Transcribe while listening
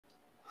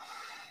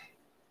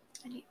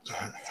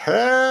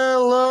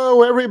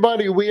Hello,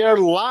 everybody. We are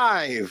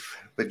live.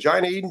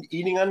 Vagina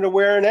eating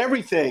underwear and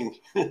everything.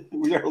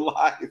 We are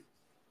live.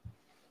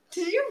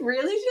 Did you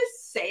really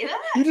just say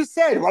that? You just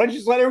said. Why don't you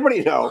just let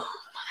everybody know? Oh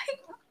my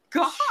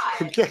God.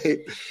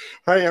 Okay.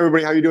 Hi,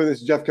 everybody. How you doing?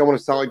 This is Jeff Kelman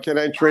of Solid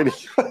Canine Training.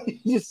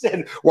 You just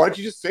said, why don't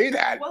you just say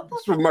that?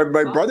 That's what my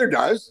brother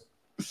does.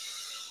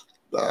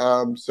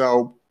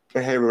 So,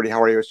 hey, everybody.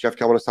 How are you? It's Jeff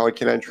Kelman of Solid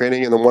Canine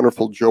Training and the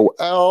wonderful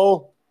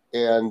Joelle.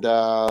 And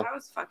that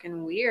was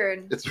fucking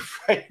weird. It's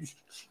right.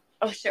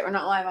 Oh shit, we're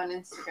not live on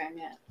Instagram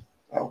yet.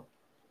 Oh.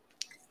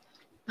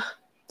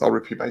 I'll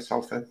repeat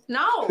myself then.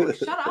 No,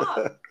 shut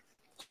up.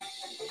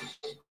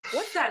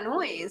 What's that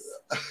noise?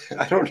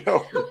 I don't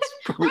know.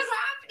 What's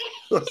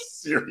happening?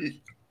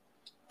 Siri.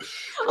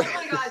 Oh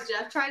my God,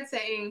 Jeff tried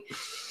saying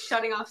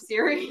shutting off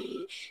Siri.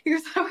 He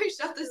goes, how do I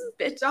shut this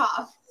bitch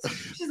off?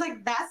 She's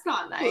like, that's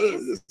not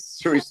nice.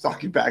 Siri's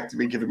talking back to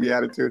me, giving me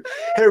attitude.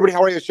 Hey, everybody,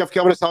 how are you? It's Jeff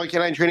Kelman of Solid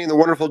Canine Training, the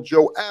wonderful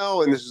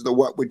Joelle, and this is the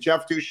What Would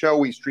Jeff Do show.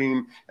 We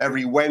stream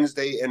every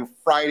Wednesday and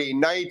Friday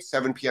night,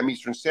 7 p.m.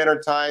 Eastern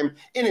Standard Time,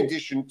 in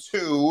addition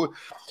to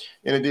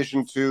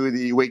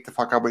the Wake the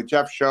Fuck Up with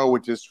Jeff show,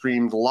 which is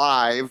streamed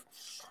live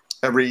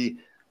every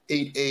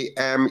 8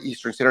 a.m.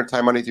 Eastern Standard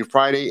Time, Monday through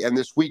Friday. And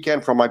this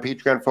weekend, from my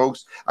Patreon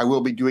folks, I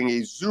will be doing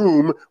a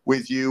Zoom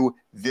with you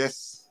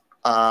this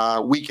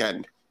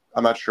weekend.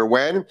 I'm not sure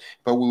when,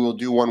 but we will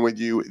do one with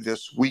you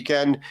this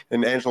weekend.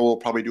 And Angela will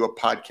probably do a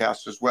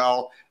podcast as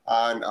well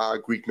on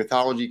Greek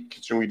mythology,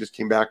 considering we just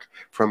came back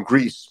from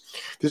Greece.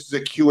 This is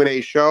a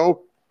Q&A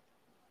show.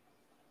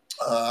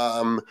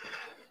 Avi,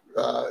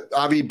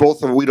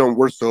 both of them,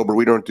 we're sober.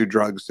 We don't do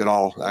drugs at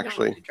all,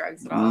 actually. We don't do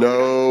drugs at all.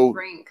 No,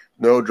 drink.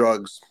 No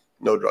drugs.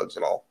 No drugs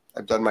at all.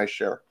 I've done my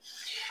share.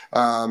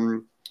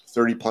 30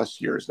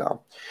 plus years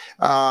now.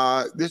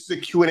 This is a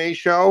Q&A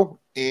show,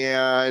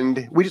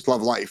 and we just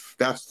love life.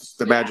 That's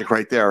the magic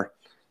right there.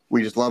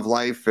 We just love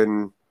life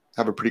and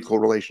have a pretty cool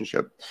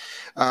relationship.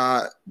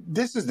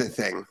 This is the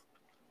thing.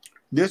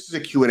 This is a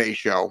Q&A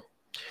show,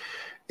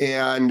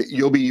 and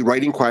you'll be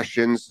writing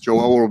questions.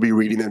 Joelle will be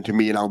reading them to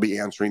me, and I'll be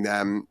answering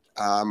them.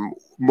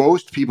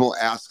 Most people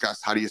ask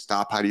us, how do you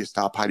stop? How do you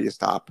stop? How do you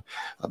stop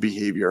a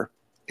behavior?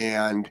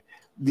 And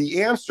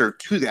the answer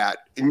to that,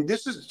 and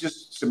this is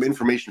just some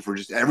information for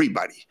just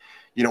everybody,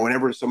 you know,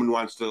 whenever someone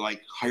wants to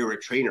like hire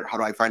a trainer, how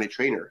do I find a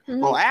trainer?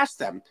 Mm-hmm. Well, ask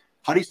them,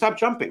 how do you stop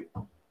jumping?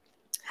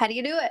 How do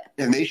you do it?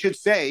 And they should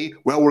say,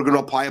 well, we're going to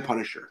apply a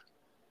punisher.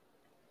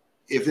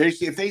 If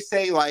they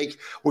say like,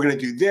 we're going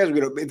to do this,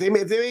 if they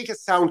make it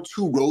sound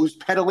too rose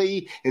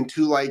petally and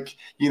too like,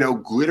 you know,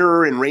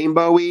 glitter and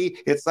rainbowy,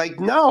 it's like,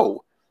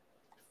 no.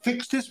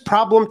 Fix this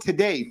problem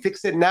today.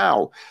 Fix it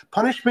now.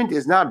 Punishment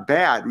is not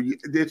bad.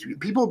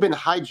 People have been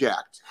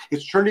hijacked.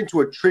 It's turned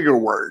into a trigger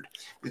word.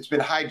 It's been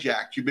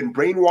hijacked. You've been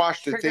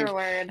brainwashed to think.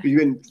 You've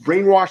been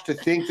brainwashed to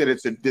think that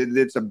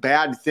it's a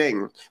bad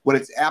thing when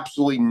it's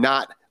absolutely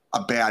not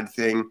a bad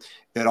thing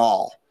at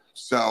all.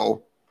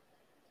 So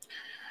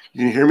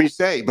you hear me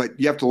say, but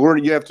you have to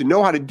learn. You have to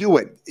know how to do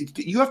it.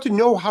 You have to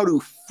know how to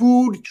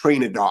food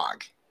train a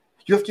dog.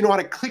 You have to know how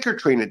to clicker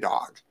train a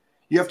dog.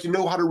 You have to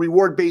know how to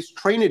reward-based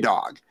train a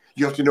dog.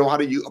 You have to know how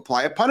to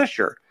apply a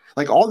punisher.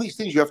 Like all these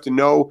things you have to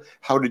know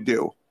how to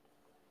do.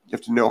 You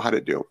have to know how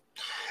to do.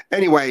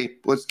 Anyway,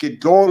 let's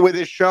get going with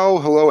this show.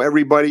 Hello,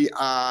 everybody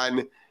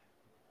on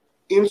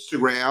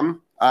Instagram,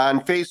 on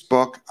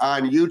Facebook,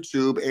 on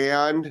YouTube,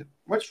 and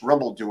what's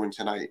Rumble doing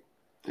tonight?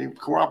 Are you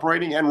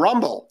cooperating? And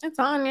Rumble. It's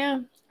on,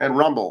 yeah. And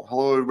Rumble.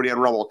 Hello, everybody on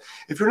Rumble.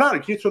 If you're not,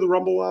 can you throw the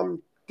Rumble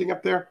thing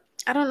up there?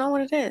 I don't know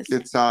what it is.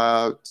 It's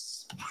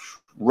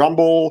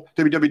Rumble,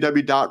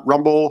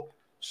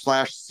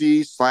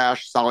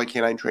 www.rumble.c/Solid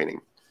Canine Training.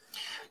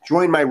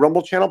 Join my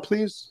Rumble channel,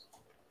 please.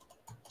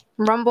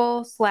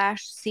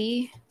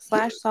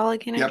 Rumble/C/Solid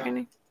Canine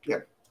Training?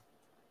 Yep.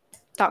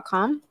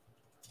 .com?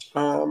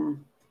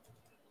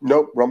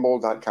 Nope,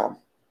 rumble.com.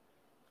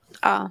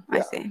 Oh,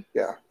 I see.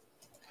 Yeah.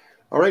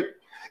 All right.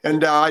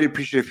 And I'd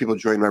appreciate if people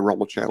join my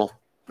Rumble channel.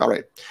 All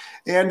right.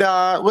 And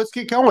let's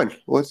get going.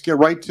 Let's get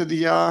right to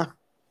the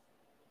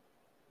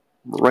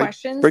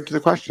questions. Right to the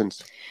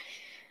questions.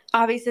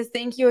 Avi says,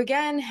 thank you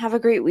again. Have a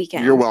great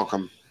weekend. You're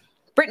welcome.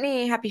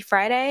 Brittany, happy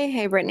Friday.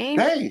 Hey, Brittany.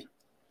 Hey.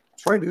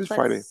 It's Friday. It's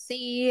Friday. Let's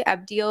see.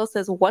 Abdil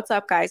says, what's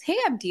up, guys? Hey,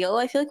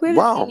 Abdil. I feel like we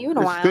haven't seen you in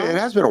a while. It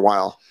has been a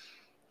while.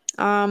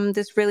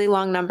 This really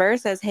long number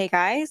says, hey,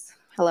 guys.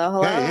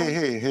 Hello.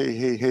 Hey.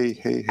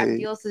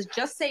 Abdil says,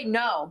 just say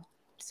no.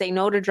 Say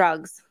no to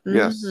drugs.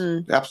 Yes,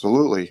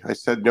 absolutely. I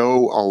said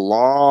no a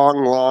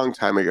long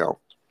time ago.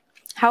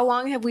 How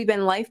long have we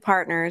been life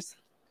partners?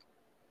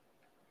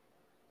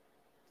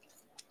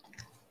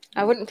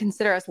 I wouldn't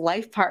consider us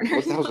life partners.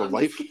 What the hell's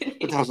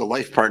a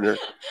life partner?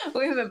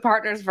 We've been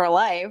partners for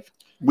life.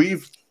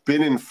 We've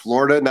been in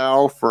Florida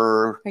now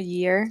for a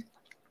year.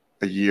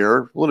 A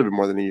little bit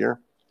more than a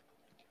year.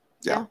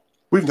 Yeah.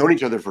 We've known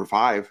each other for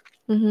 5.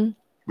 Mm-hmm.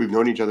 We've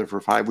known each other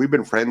for 5. We've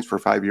been friends for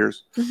 5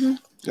 years. Mm-hmm.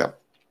 Yeah.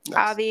 Next.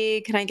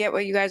 Avi, can I get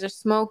what you guys are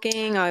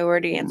smoking? I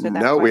already answered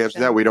that. No, we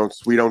answered that. We don't do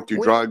We don't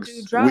drugs.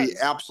 do drugs. We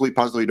absolutely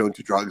positively don't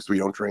do drugs. We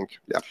don't drink.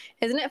 Yeah.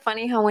 Isn't it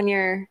funny how when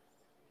you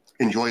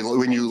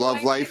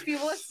love life,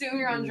 people assume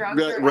you're on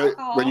drugs or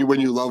alcohol? when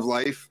you love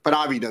life, but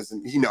Avi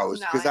doesn't. He knows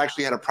No, because I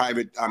actually had a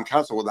private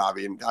counsel with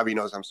Avi, and Avi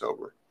knows I'm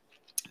sober.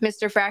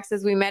 Mr. Frack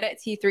says, we met at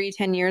T3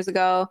 10 years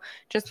ago.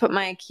 Just put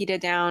my Akita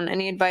down.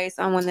 Any advice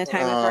on when the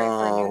time is right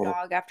for a new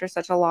dog after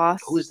such a loss?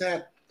 Who is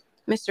that?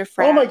 Mr.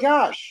 Frack. Oh my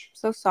gosh.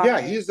 So sorry.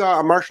 Yeah, he's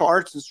a martial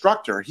arts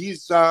instructor.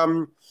 He's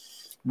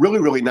really,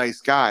 really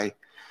nice guy.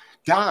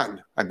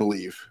 Don, I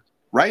believe.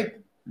 Right?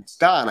 It's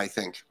Don, I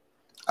think.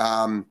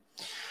 I'm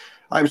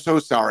so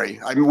sorry.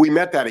 We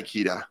met that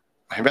Akita.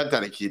 I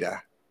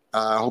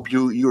hope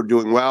you are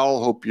doing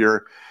well. Hope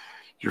your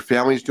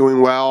family's doing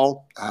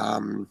well.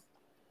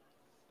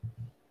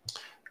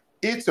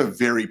 It's a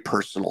very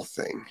personal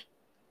thing.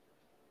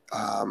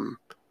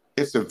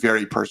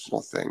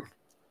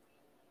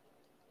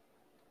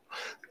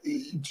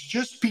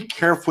 Just be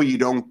careful you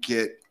don't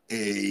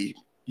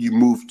you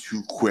move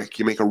too quick.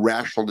 You make a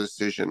rational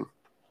decision.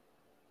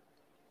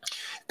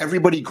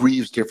 Everybody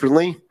grieves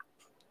differently.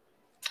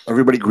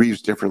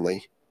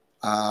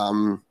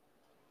 You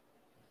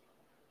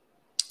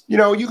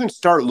can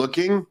start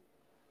looking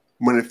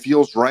when it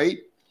feels right.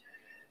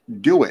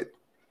 Do it.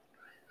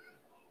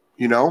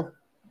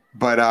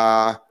 But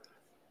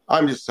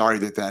I'm just sorry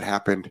that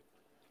happened.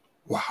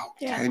 Wow.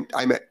 Yeah.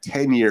 I'm at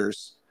 10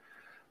 years.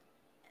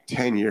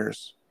 10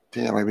 years.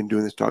 Damn, I've been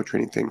doing this dog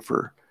training thing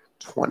for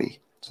 20.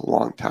 It's a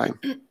long time.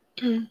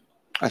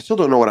 I still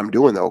don't know what I'm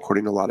doing, though,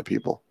 according to a lot of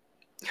people.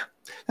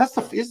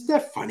 Isn't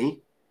that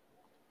funny?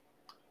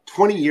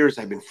 20 years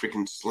I've been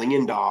freaking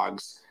slinging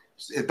dogs.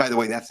 By the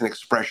way, that's an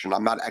expression.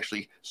 I'm not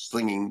actually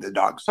slinging the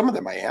dogs. Some of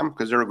them I am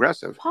because they're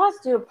aggressive. Pause,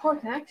 dude. Poor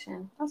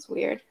connection. That's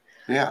weird.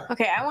 Yeah.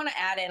 Okay, I want to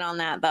add in on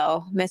that,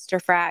 though, Mr.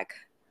 Frack.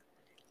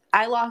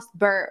 I lost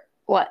Bert,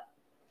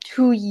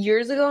 2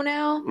 years ago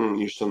now?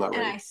 You're still not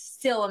ready. And I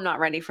still am not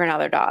ready for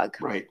another dog.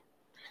 Right.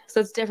 So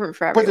it's different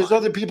for everyone. But there's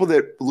other people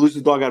that lose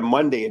the dog on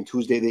Monday and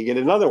Tuesday they get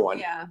another one.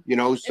 Yeah.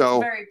 So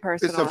it's very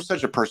personal. It's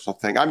such a personal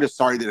thing. I'm just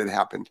sorry that it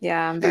happened.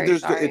 Yeah, I'm very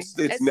sorry.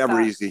 It's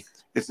never easy.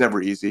 It's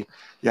never easy.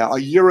 Yeah, a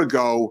year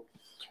ago,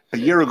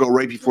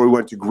 right before we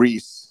went to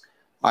Greece,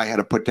 I had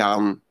to put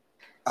down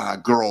a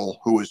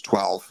girl who was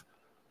 12.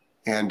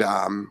 And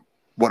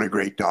what a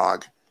great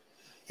dog.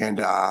 And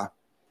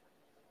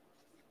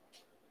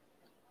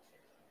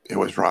it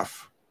was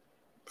rough.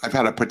 I've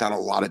had to put down a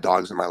lot of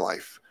dogs in my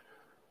life.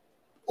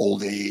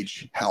 Old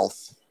age,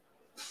 health.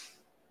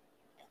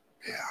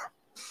 Yeah.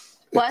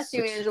 Bless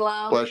you,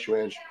 Angelo. Bless you,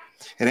 Ange.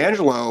 And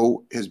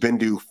Angelo has been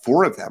to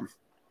 4 of them.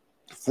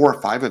 4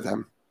 or 5 of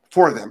them.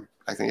 4 of them,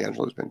 I think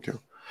Angelo's been to.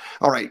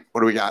 All right,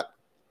 what do we got?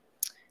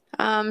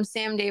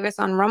 Sam Davis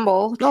on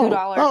Rumble,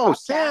 $2. Oh,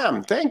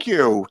 Sam, thank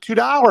you.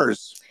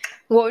 $2.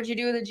 What would you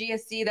do with a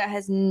GSD that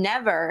has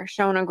never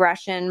shown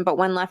aggression, but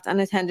when left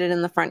unattended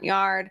in the front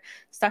yard,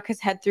 stuck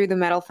his head through the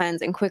metal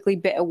fence and quickly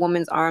bit a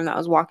woman's arm that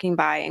was walking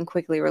by and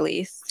quickly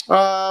released?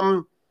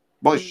 Well,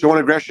 he's showing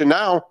aggression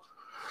now.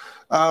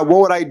 What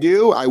would I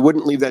do? I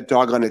wouldn't leave that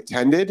dog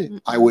unattended. Mm-hmm.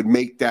 I would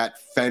make that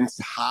fence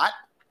hot.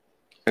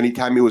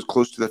 Anytime he was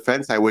close to the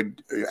fence, I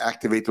would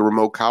activate the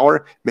remote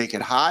collar, make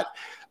it hot.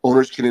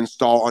 Owners can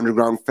install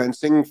underground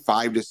fencing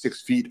 5 to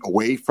 6 feet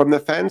away from the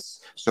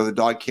fence so the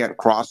dog can't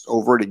cross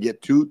over to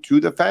get to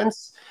the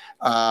fence.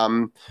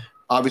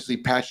 Obviously,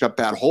 patch up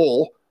that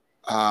hole,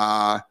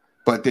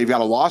 but they've got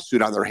a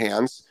lawsuit on their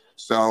hands.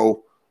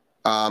 So,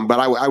 but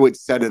I would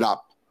set it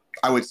up.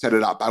 I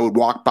would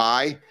walk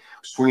by,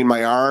 swinging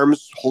my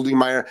arms,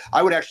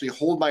 I would actually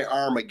hold my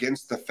arm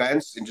against the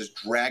fence and just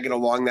drag it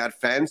along that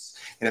fence.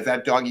 And if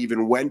that dog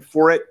even went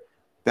for it,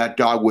 that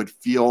dog would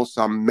feel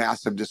some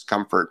massive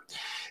discomfort.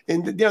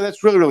 And,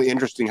 that's really, really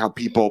interesting how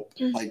people,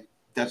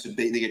 that's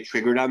they get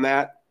triggered on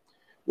that.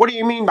 What do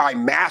you mean by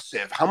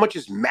massive? How much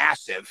is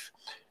massive?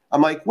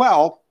 I'm like,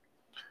 well,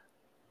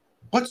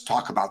 let's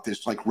talk about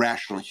this like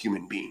rational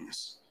human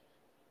beings.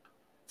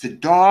 The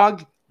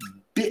dog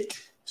bit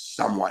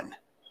someone.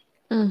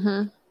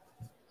 Mm-hmm.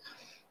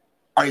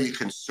 Are you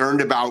concerned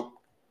about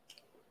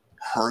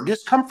her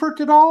discomfort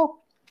at all?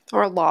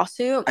 Or a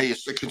lawsuit? Are you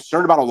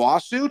concerned about a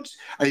lawsuit?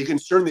 Are you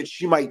concerned that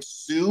she might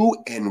sue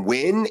and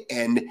win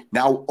and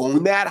now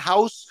own that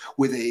house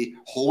with a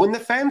hole in the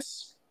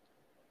fence?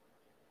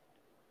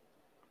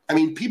 I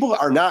mean, people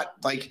are not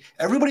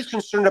everybody's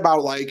concerned about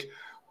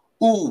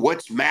ooh,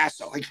 what's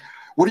massive?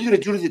 What are you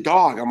going to do to the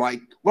dog? I'm like,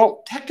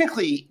 well,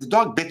 technically the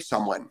dog bit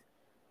someone.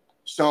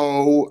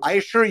 So I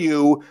assure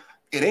you,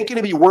 it ain't going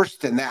to be worse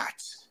than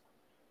that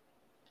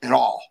at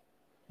all.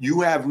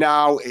 You have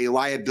now a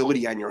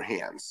liability on your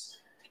hands.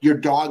 Your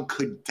dog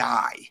could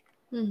die.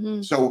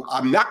 Mm-hmm. So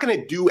I'm not going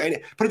to do any,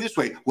 put it this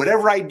way,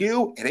 whatever I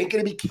do, it ain't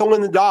going to be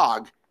killing the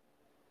dog.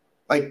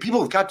 People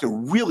have got to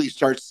really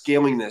start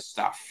scaling this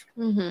stuff.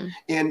 Mm-hmm.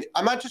 And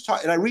I'm not just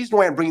talking, and the reason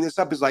why I'm bringing this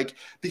up is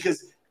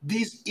because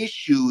these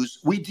issues,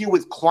 we deal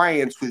with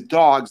clients with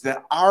dogs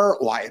that are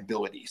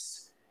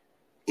liabilities.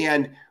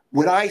 And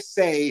when I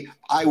say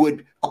I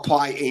would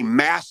apply a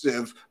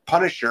massive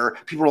punisher,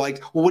 people are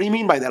like, well, what do you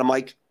mean by that? I'm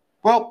like,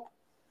 well,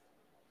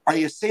 are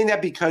you saying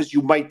that because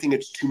you might think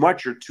it's too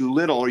much or too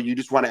little, or you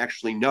just want to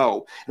actually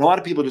know? And a lot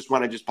of people just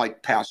want to just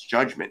like pass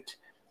judgment.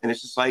 And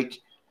it's just like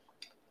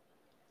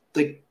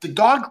the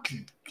dog,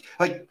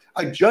 like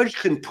a judge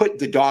can put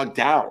the dog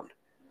down.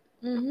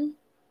 Mm-hmm.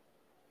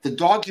 The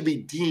dog can be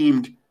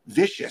deemed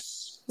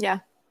vicious. Yeah.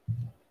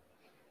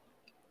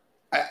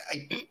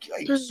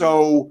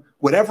 So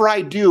whatever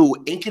I do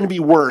ain't going to be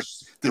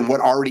worse than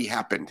what already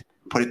happened.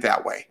 Put it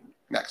that way.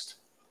 Next.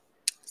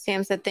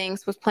 Sam said,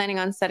 thanks. Was planning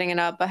on setting it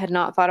up, but had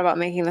not thought about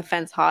making the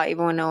fence hot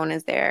even when no one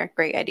is there.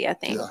 Great idea.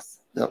 Thanks.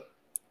 Yeah.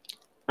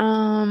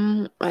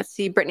 Yep. Let's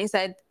see. Brittany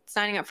said,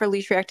 signing up for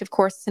leash reactive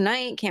course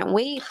tonight. Can't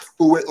wait.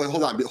 Oh, wait,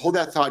 hold on. Hold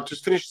that thought.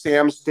 Just finish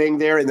Sam's thing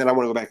there, and then I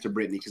want to go back to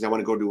Brittany because I want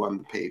to go to on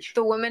the page.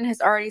 The woman has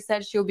already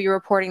said she'll be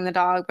reporting the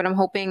dog, but I'm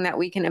hoping that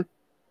we can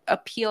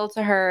appeal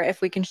to her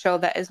if we can show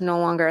that is no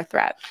longer a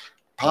threat.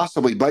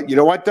 Possibly. But you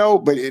know what, though?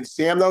 But in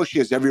Sam, though, she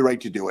has every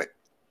right to do it.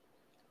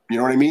 You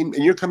know what I mean?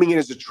 And you're coming in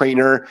as a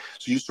trainer,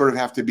 so you sort of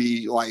have to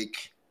be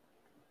like,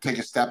 take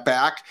a step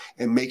back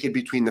and make it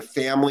between the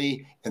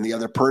family and the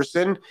other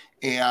person.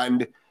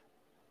 And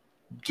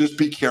just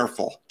be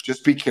careful.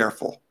 Just be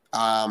careful.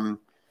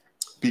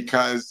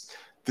 Because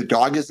the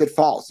dog is at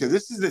fault. So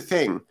this is the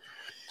thing.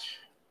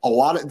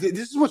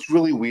 This is what's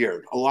really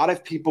weird. A lot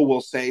of people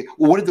will say,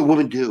 well, what did the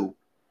woman do?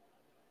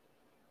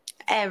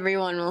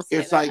 Everyone will say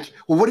it's that. like,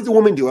 well, what did the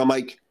woman do? I'm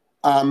like,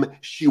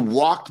 she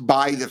walked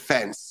by the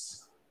fence.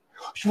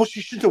 Well,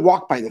 she shouldn't have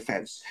walked by the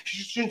fence.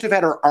 She shouldn't have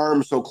had her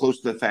arm so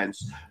close to the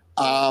fence.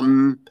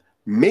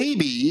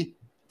 Maybe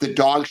the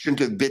dog shouldn't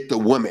have bit the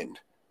woman.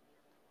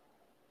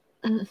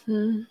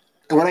 Mm-hmm.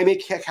 And when I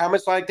make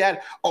comments like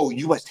that, oh,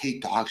 you must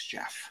hate dogs,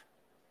 Jeff.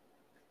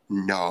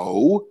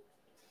 No.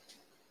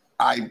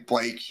 I'm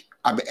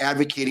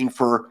advocating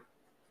for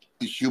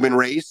the human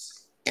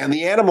race and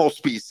the animal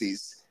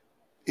species.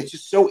 It's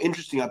just so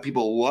interesting how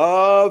people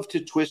love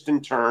to twist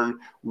and turn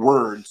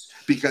words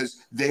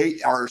because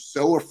they are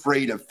so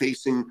afraid of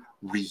facing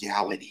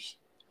reality.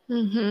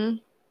 Mm-hmm.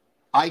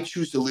 I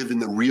choose to live in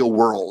the real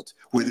world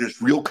where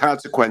there's real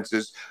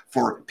consequences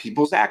for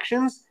people's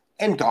actions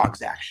and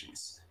dogs'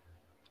 actions.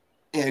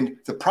 And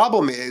the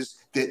problem is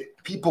that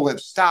people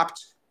have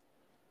stopped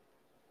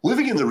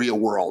living in the real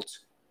world.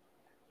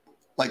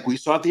 Like we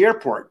saw at the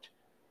airport,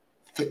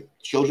 the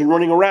children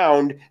running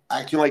around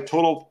acting like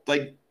total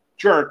like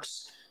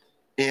jerks.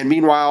 And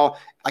meanwhile,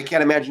 I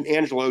can't imagine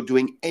Angelo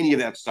doing any of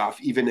that stuff,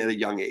 even at a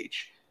young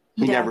age.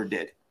 He never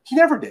did. He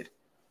never did.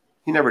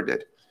 He never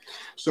did.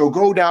 So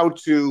go now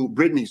to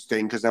Brittany's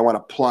thing because I want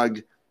to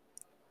plug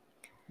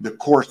the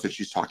course that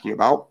she's talking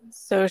about.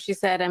 So she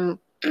said, I'm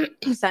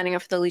signing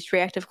up for the leash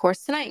reactive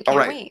course tonight.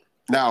 Can't wait.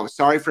 Now,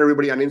 sorry for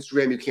everybody on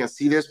Instagram, you can't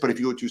see this, but if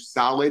you go to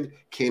Solid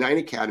Canine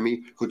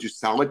Academy, go to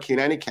Solid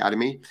Canine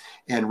Academy.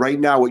 And right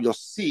now what you'll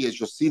see is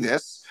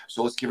this.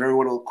 So let's give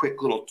everyone a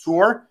quick little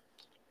tour.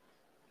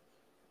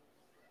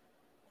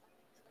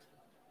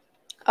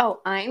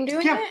 Oh, I'm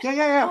doing it?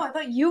 Yeah. Oh, I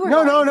thought you were.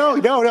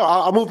 No.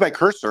 I'll move my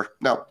cursor.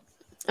 No.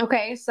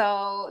 Okay,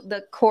 so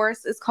the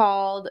course is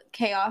called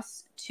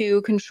Chaos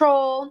to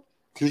Control.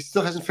 He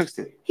still hasn't fixed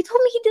it. He told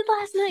me he did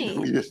last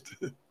night. He just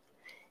did.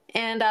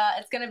 And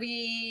it's going to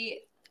be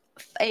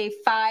a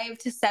 5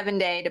 to 7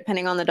 day,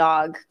 depending on the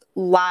dog,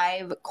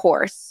 live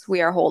course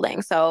we are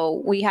holding.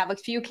 So we have a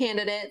few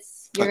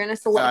candidates. You're going to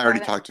select. I already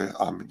talked to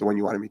the one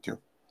you wanted me to.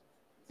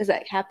 Is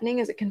that happening?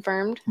 Is it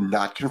confirmed?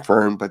 Not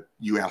confirmed, but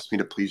you asked me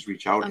to please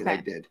reach out, and I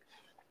did.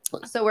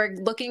 So we're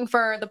looking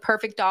for the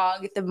perfect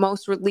dog, the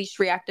most leash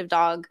reactive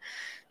dog,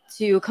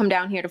 to come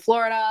down here to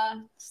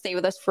Florida, stay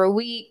with us for a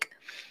week.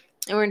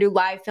 And we're going to do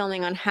live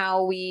filming on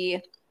how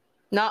we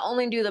not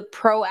only do the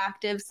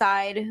proactive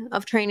side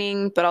of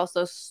training, but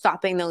also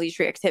stopping the leash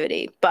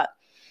reactivity. But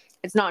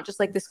it's not just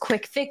like this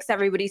quick fix.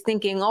 Everybody's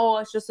thinking, oh,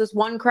 it's just this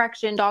one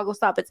correction, dog will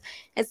stop.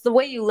 It's the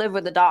way you live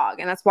with a dog.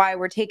 And that's why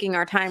we're taking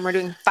our time. We're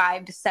doing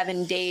 5 to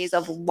 7 days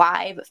of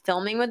live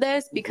filming with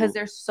this because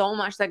there's so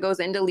much that goes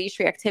into leash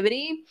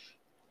reactivity.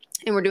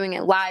 And we're doing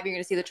it live. You're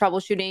going to see the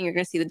troubleshooting. You're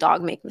going to see the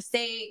dog make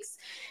mistakes.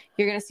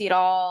 You're going to see it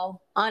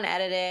all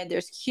unedited.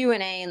 There's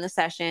Q&A in the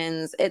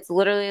sessions. It's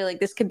literally like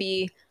this could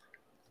be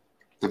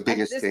the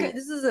biggest thing.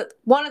 This is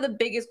one of the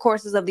biggest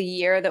courses of the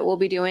year that we'll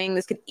be doing.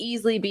 This could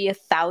easily be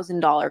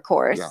 $1,000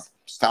 course. Yeah.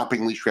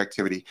 Stopping leash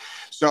reactivity.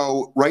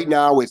 So right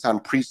now it's on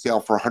pre-sale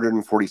for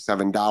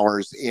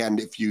 $147. And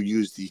if you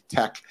use the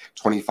Tech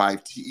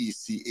 25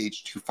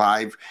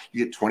 TECH25,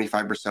 you get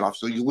 25% off.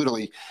 So you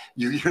literally,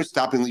 you're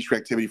stopping leash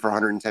reactivity for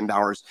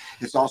 $110.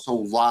 It's also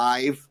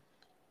live,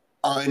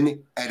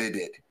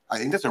 unedited. I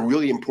think that's a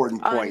really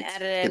important point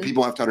that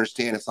people have to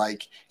understand. It's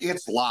like,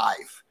 it's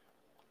live.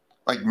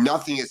 Like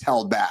nothing is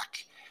held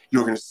back.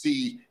 You're going to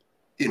see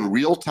in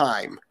real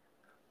time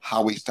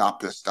how we stop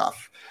this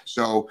stuff.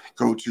 So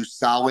go to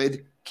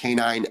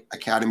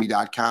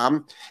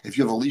solidcanineacademy.com. If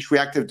you have a leash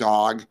reactive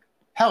dog,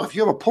 hell, if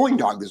you have a pulling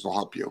dog, this will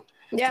help you.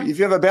 Yeah. If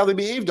you have a badly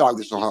behaved dog,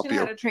 this will help Teach you.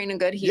 how to train a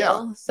good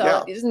heel. Yeah, So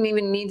yeah. it doesn't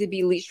even need to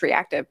be leash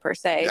reactive per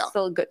se. Yeah. It's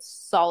still a good,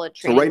 solid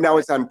So training. right now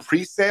horse. it's on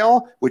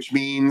pre-sale, which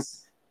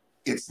means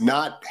it's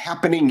not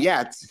happening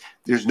yet.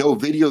 There's no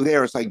video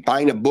there. It's like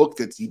buying a book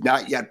that's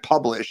not yet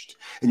published,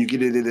 and you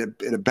get it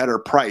at a better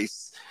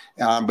price.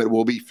 But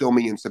we'll be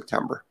filming in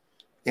September.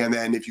 And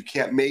then if you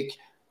can't make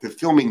the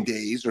filming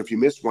days, or if you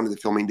miss one of the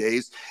filming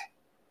days,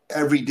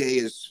 every day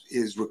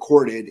is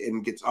recorded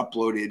and gets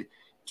uploaded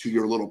to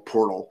your little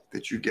portal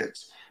that you get.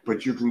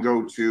 But you can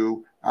go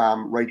to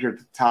right here at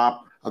the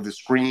top of the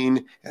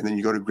screen, and then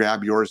you go to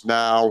grab yours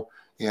now,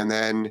 and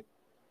then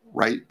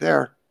right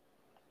there,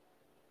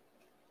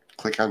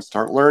 click on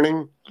Start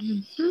Learning.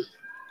 Mm-hmm.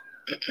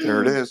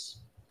 There it is.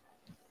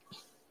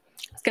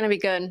 It's going to be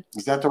good.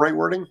 Is that the right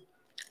wording?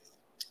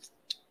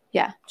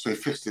 Yeah. So he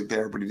fixed it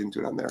there, but he didn't do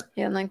it on there.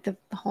 Yeah, like the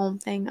home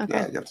thing. Okay.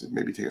 Yeah, you have to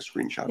maybe take a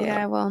screenshot of that.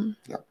 Yeah, I will.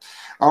 Yeah.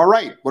 All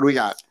right. What do we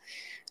got?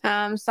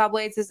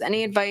 Sawblade says,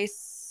 any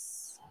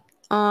advice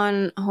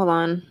on, hold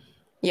on.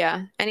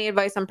 Yeah. Any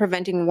advice on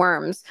preventing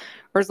worms?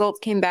 Results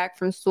came back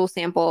from stool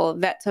sample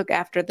vet took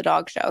after the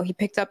dog show. He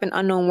picked up an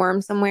unknown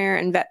worm somewhere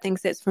and vet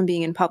thinks it's from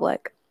being in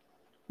public.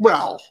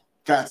 Well,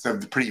 that's a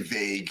pretty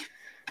vague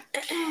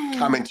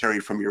commentary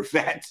from your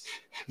vet.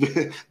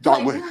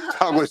 dog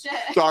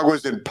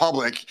was in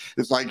public.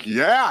 It's like,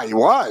 yeah, he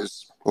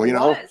was. Well, you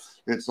know,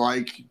 it's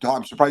like,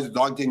 I'm surprised the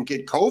dog didn't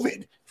get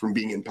COVID from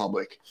being in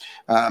public.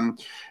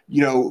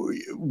 You know,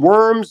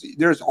 worms,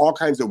 there's all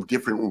kinds of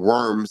different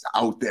worms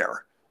out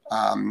there.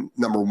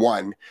 Number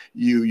one,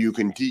 you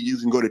can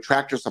go to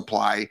Tractor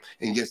Supply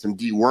and get some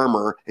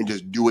dewormer and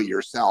just do it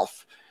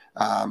yourself.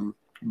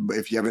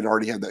 If you haven't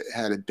already had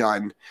it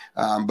done.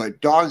 But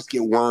dogs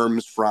get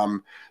worms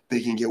they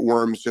can get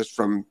worms just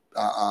from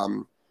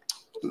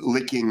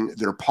licking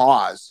their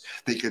paws.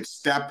 They could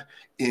step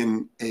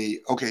in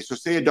so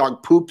say a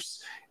dog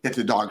poops at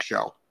the dog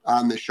show,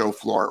 on the show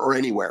floor or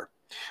anywhere.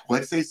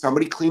 Let's say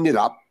somebody cleaned it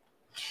up.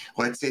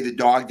 Let's say the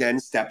dog then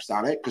steps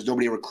on it, because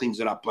nobody ever cleans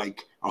it up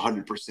like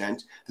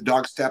 100%. The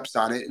dog steps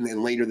on it, and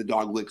then later the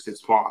dog licks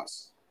its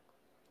paws.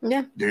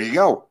 Yeah. There you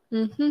go.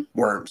 Mm-hmm.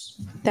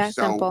 Worms. That's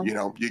simple. You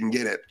know, you can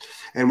get it.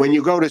 And when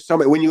you go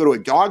to a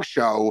dog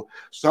show,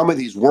 some of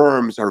these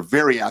worms are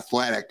very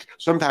athletic.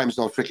 Sometimes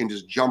they'll freaking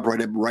just jump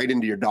right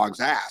into your dog's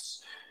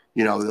ass.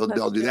 You know,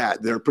 they'll do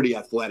that. They're pretty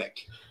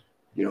athletic.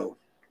 You know,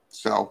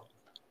 so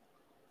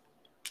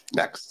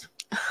next.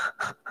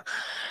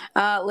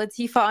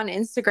 Latifa on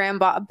Instagram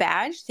bought a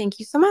badge. Thank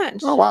you so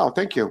much. Oh, wow.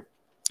 Thank you.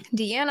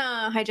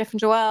 Deanna, hi Jeff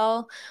and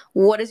Joelle.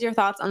 What is your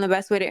thoughts on the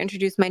best way to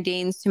introduce my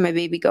Danes to my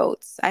baby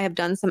goats? I have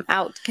done some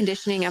out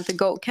conditioning at the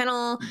goat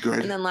kennel. Good.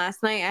 And then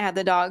last night I had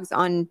the dogs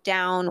on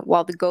down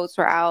while the goats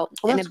were out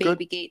in a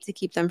baby gate to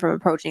keep them from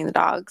approaching the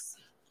dogs.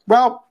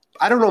 Well,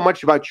 I don't know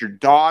much about your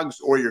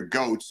dogs or your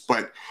goats,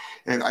 but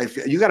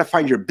you got to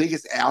find your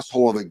biggest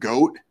asshole of a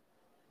goat.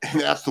 And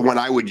that's the one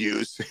I would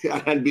use.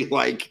 I'd be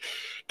like,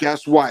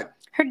 guess what?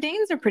 Her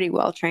Danes are pretty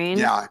well trained.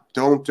 Yeah,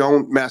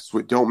 don't mess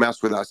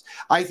with us.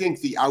 I think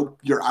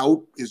your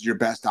out is your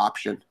best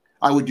option.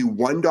 I would do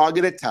one dog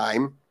at a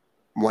time,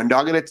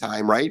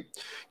 right?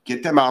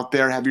 Get them out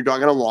there, have your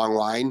dog on a long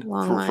line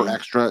for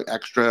extra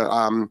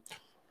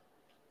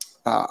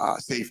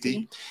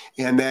safety,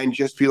 and then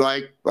just be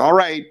like, all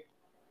right,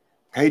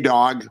 hey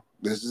dog,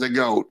 this is a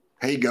goat.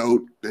 Hey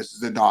goat, this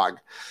is a dog.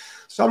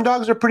 Some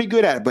dogs are pretty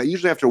good at it, but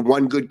usually after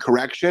one good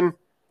correction,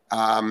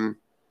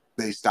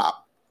 they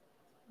stop.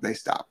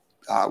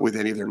 With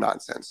any of their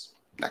nonsense.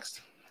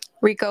 Next.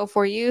 Rico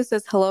for you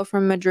says hello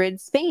from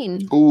Madrid,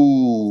 Spain.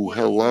 Ooh,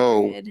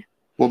 hello. Madrid.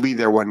 We'll be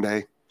there one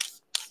day.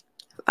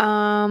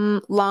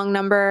 Long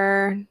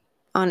number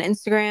on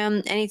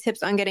Instagram. Any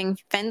tips on getting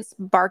fence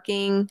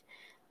barking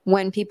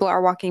when people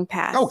are walking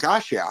past? Oh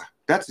gosh, yeah.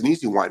 That's an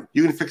easy one.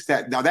 You can fix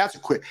that. Now that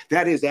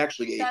is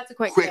actually a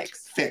quick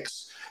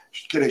fix.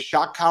 Get a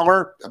shock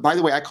collar. By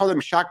the way, I call them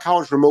shock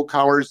collars, remote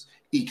collars,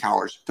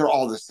 e-collars. They're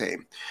all the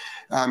same.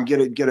 Get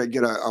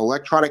a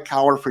electronic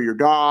collar for your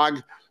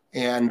dog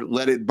and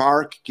let it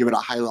bark. Give it a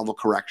high level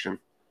correction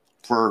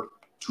for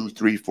 2,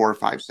 3, 4,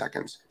 5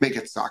 seconds. Make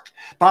it suck.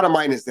 Bottom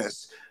line is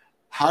this: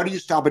 how do you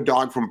stop a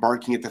dog from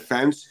barking at the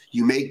fence?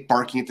 You make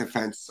barking at the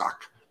fence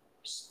suck.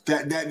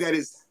 That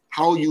is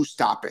how you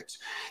stop it.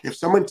 If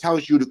someone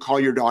tells you to call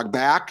your dog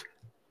back,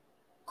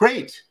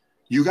 great.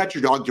 You got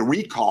your dog to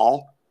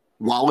recall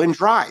while in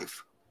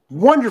drive.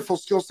 Wonderful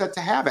skill set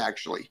to have,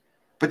 actually.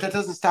 But that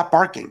doesn't stop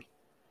barking.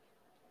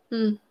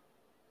 It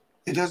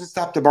doesn't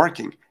stop the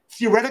barking.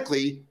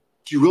 Theoretically,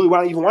 do you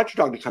really even want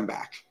your dog to come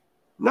back?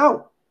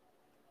 No.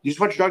 You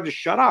just want your dog to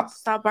shut up.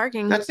 Stop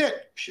barking. That's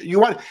it. If you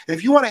want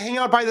to hang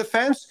out by the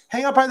fence,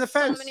 hang out by the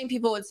fence. So many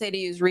people would say to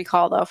use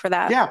recall though for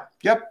that. Yeah.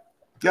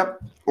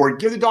 Yep. Or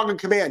give the dog a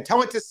command.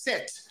 Tell it to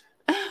sit.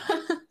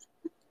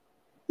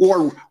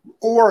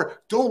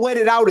 or don't let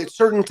it out at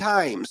certain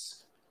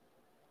times.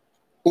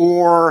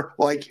 Or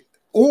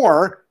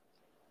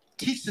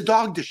teach the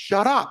dog to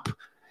shut up.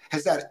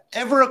 Has that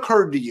ever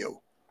occurred to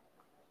you?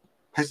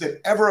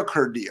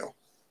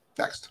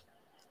 Next.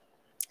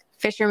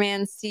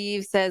 Fisherman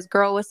Steve says,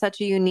 girl was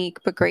such a unique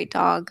but great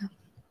dog.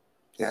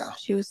 Yeah.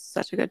 She was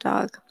such a good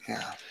dog.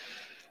 Yeah.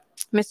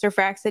 Mr.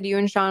 Frack said, you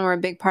and Sean were a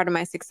big part of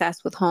my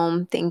success with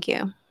home. Thank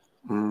you.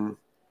 Mm.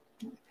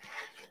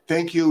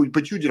 Thank you.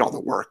 But you did all the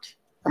work.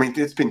 I mean,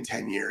 it's been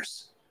 10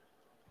 years.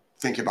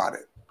 Think about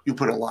it. You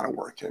put a lot of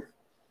work in.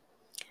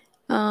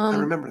 I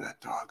remember that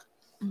dog.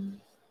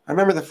 I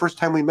remember the first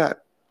time we met.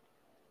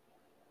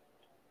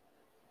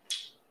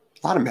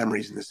 A lot of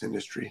memories in this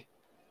industry.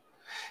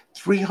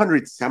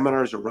 300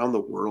 seminars around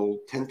the world,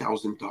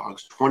 10,000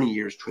 dogs, 20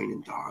 years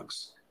training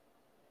dogs,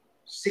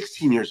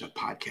 16 years of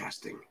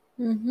podcasting.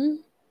 Mm-hmm.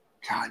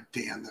 God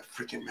damn, the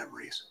freaking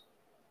memories.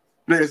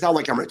 It's not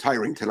like I'm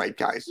retiring tonight,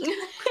 guys.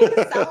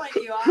 It sounds like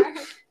you are.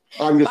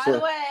 I'm just By the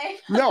way.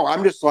 No,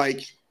 I'm just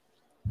like,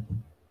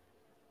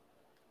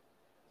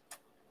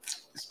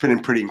 it's been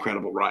a pretty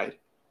incredible ride.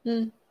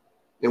 And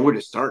we're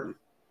just starting.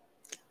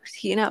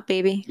 Heating up,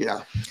 baby.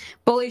 Yeah.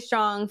 Bully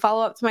Strong,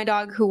 follow up to my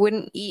dog who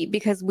wouldn't eat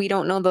because we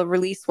don't know the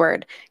release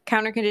word.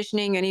 Counter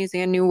conditioning and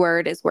using a new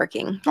word is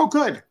working. Oh,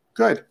 good.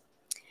 Good.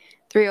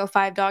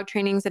 305 dog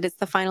training said it's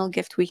the final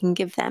gift we can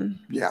give them.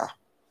 Yeah.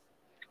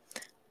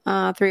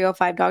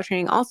 305 dog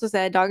training also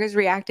said dog is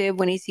reactive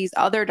when he sees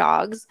other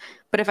dogs,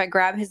 but if I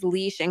grab his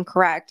leash and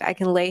correct, I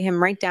can lay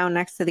him right down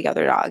next to the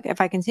other dog. If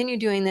I continue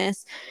doing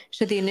this,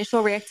 should the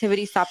initial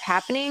reactivity stop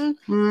happening?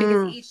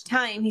 Because each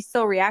time he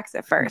still reacts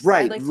at first.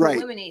 Right, I'd like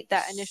to eliminate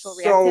that initial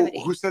reactivity.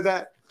 So who said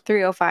that?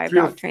 305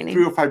 dog training.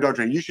 305 dog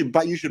training. You should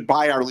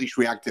buy our Leash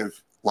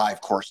Reactive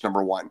live course --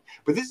 1.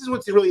 But this is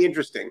what's really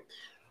interesting.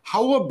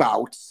 How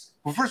about,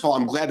 well, first of all,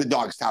 I'm glad the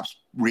dog stops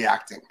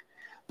reacting.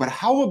 But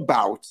how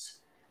about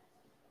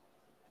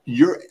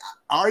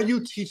are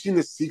you teaching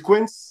the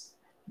sequence,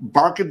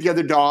 bark at the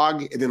other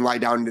dog, and then lie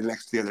down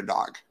next to the other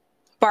dog?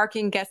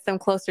 Barking gets them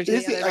closer to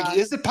the other dog.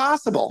 Is it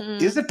possible?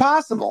 Is it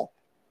possible?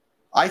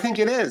 I think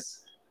it is.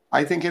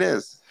 I think it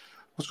is.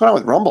 What's going on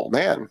with Rumble,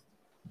 man?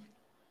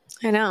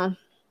 I know.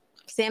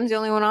 Sam's the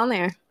only one on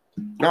there.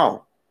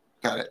 No.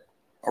 Got it.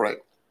 All right.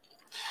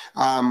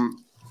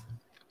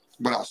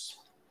 What else?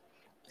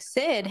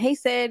 Sid. Hey,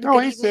 Sid. Oh,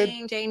 Good hey,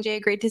 evening.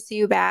 J&J, great to see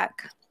you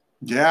back.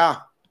 Yeah.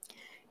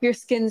 Your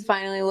skin's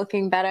finally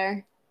looking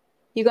better.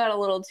 You got a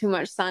little too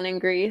much sun and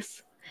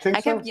grease.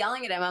 I kept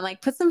yelling at him. I'm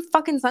like, put some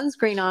fucking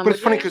sunscreen on. But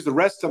it's funny because the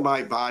rest of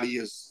my body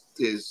is.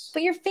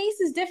 But your face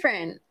is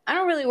different. I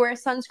don't really wear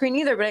sunscreen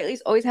either, but I at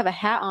least always have a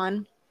hat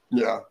on.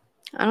 Yeah.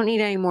 I don't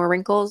need any more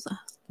wrinkles.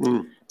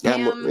 Yeah,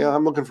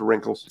 I'm looking for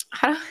wrinkles.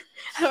 How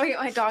do I get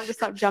my dog to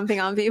stop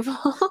jumping on people?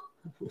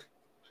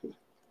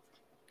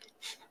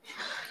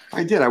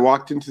 I did. I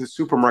walked into the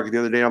supermarket the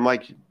other day. I'm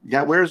like,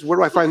 yeah, where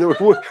do I find the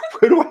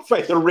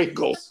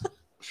wrinkles?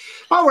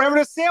 Oh, we're having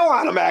a sale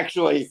on them,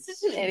 actually.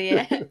 Such an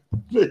idiot.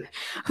 Who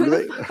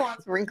the fuck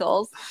wants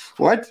wrinkles?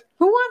 What?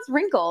 Who wants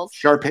wrinkles?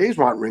 Shar-Peis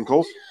want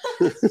wrinkles.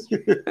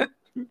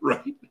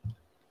 Right.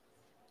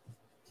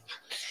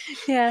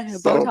 Yeah,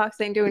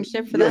 Botox ain't doing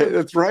shit for them.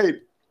 That's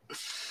right.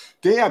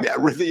 Damn,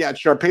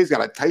 Shar-Peis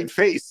got a tight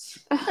face.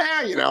 We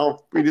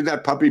did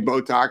that puppy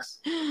Botox.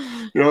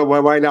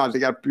 Why not? They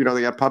got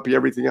puppy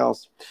everything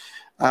else.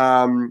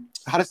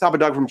 How to stop a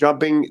dog from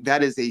jumping.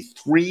 That is a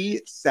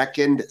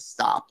 3-second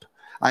stop.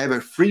 I have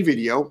a free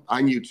video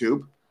on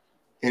YouTube,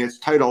 and it's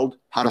titled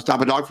How to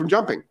Stop a Dog from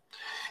Jumping.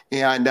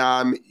 And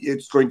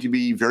it's going to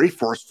be very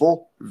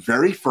forceful,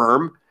 very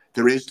firm.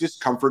 There is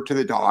discomfort to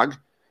the dog,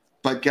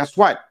 but guess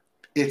what?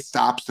 It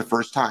stops the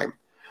first time.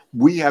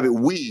 We have a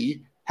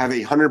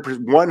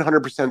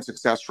 100%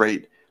 success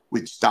rate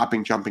with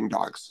stopping jumping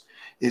dogs.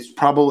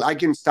 I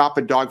can stop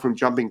a dog from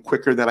jumping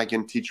quicker than I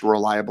can teach a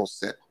reliable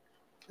sit.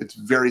 It's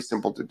very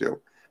simple to do.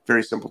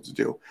 Very simple to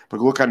do. But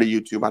look onto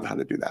YouTube on how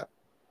to do that.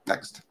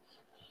 Next.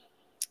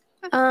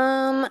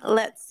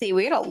 Let's see.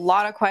 We got a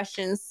lot of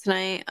questions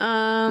tonight.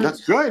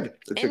 That's good.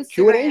 It's Instagram. A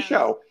Q&A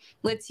show.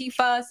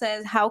 Latifa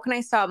says, how can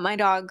I stop my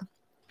dog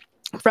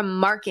from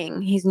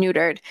marking? He's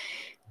neutered.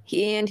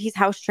 He's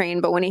house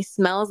trained, but when he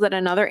smells that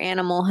another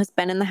animal has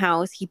been in the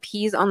house, he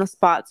pees on the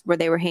spots where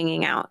they were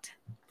hanging out.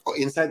 Oh,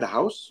 inside the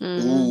house?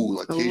 Ooh,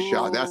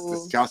 Letitia. Ooh. That's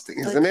disgusting,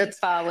 isn't it?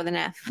 Latifa with an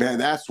F. Man,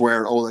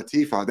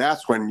 Latifa,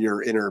 that's when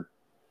your inner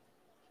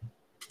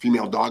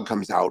female dog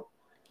comes out.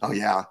 Oh,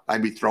 yeah.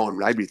 I'd be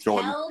throwing.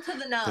 Hell to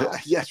the no.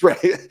 Yes,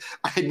 right.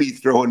 I'd be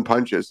throwing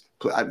punches.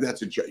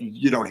 That's a joke.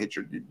 You don't hit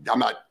I'm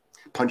not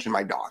punching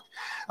my dog.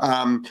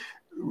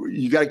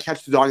 You got to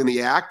catch the dog in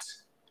the act.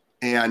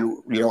 And,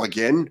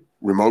 again,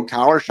 remote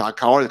collar, shock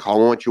collar, call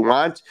them what you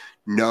want.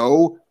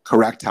 No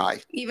correct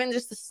tie. Even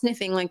just the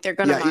sniffing, like they're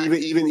going to mark.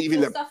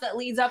 Even the stuff that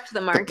leads up to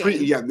the marking.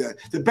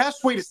 The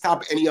best way to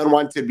stop any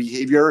unwanted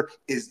behavior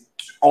is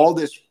all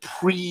this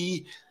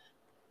pre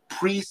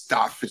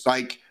stuff. It's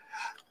like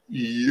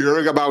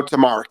you're about to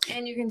mark.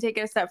 And you can take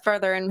it a step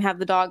further and have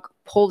the dog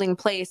holding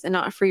place and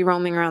not free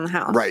roaming around the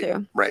house,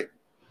 too. Right.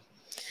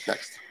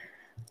 Next.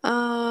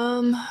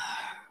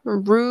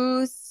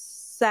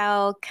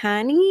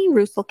 Rusalkani.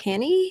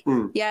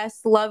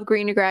 Yes, love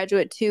Green to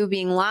Graduate 2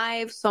 being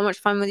live. So much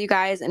fun with you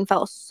guys and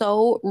felt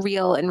so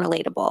real and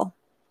relatable.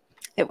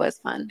 It was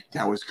fun.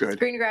 That was good.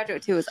 Green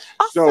Graduate 2 was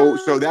awesome.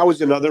 So that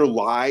was another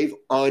live,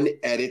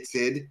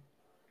 unedited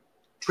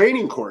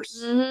training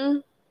course. Mm-hmm.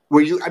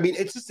 Where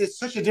it's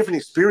such a different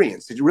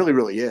experience. It really,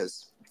 really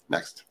is.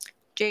 Next.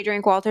 J.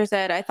 Drink Walter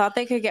said, I thought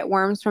they could get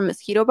worms from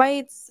mosquito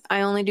bites.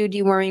 I only do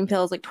deworming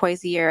pills like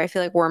twice a year. I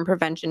feel like worm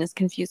prevention is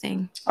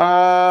confusing.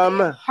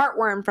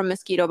 Heartworm from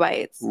mosquito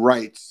bites.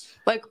 Right.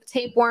 Like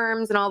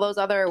tapeworms and all those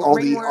other all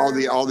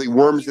the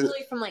worms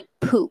usually from like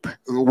poop.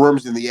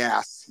 Worms in the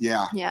ass.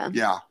 Yeah. Yeah.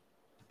 Yeah.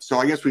 So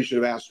I guess we should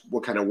have asked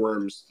what kind of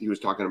worms he was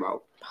talking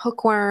about.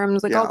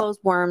 Hookworms, like all those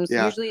worms.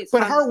 Yeah. Usually it's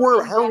but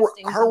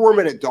heartworm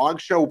at a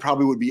dog show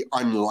probably would be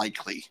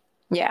unlikely.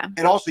 Yeah.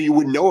 And also you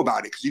wouldn't know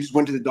about it because you just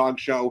went to the dog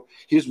show.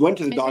 He just went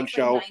to the dog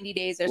show 90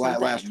 days or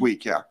something. Last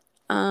week, yeah.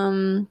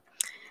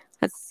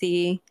 Let's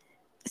see.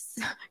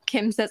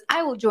 Kim says,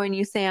 I will join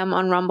you, Sam,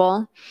 on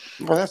Rumble.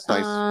 Oh, that's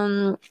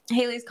nice.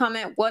 Haley's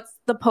comment, what's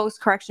the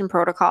post-correction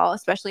protocol,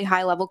 especially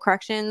high-level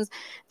corrections?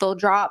 They'll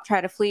drop,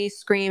 try to flee,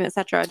 scream,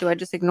 etc. Do I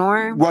just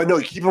ignore? Well, no,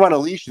 you keep them on a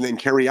leash and then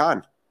carry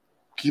on.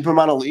 Keep them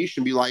on a leash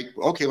and be like,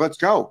 okay, let's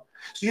go.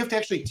 So you have to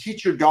actually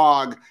teach your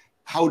dog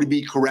how to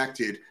be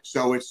corrected.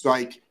 So it's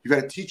like you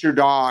got to teach your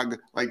dog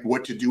like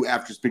what to do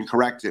after it's been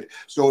corrected.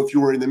 So if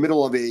you were in the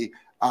middle of a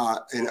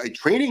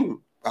training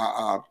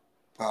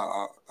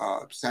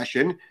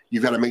session,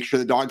 you've got to make sure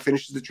the dog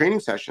finishes the training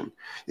session.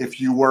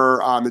 If you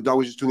were the dog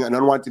was just doing an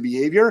unwanted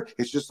behavior,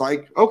 it's just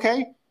like,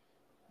 okay,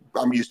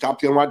 you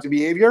stopped the unwanted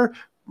behavior.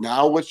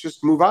 Now let's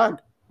just move on.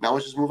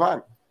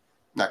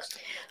 Next.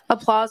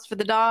 Applause for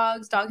the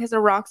dogs. Dog has a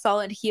rock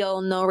solid heel,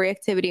 no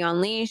reactivity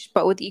on leash,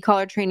 but with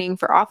e-collar training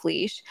for off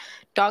leash.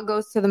 Dog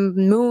goes to the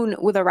moon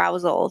with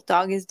arousal.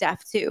 Dog is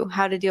deaf too.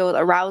 How to deal with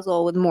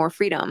arousal with more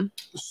freedom.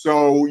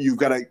 So you've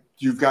got to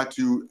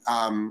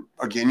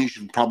again, you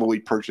should probably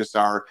purchase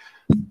our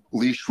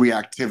leash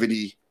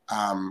reactivity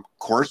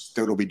course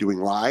that we'll be doing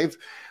live.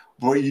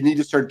 What you need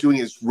to start doing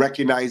is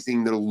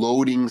recognizing the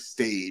loading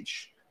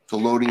stage. I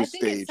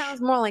think it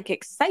sounds more like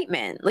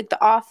excitement, like the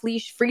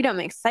off-leash freedom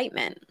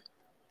excitement.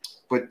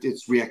 But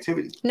it's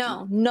reactivity.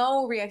 No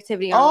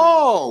reactivity.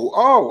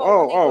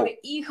 Oh.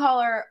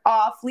 E-collar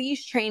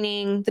off-leash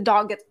training, the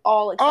dog gets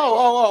all excited.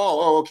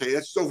 Okay.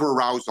 That's over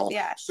arousal.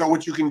 Yeah. So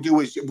what you can do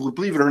is,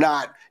 believe it or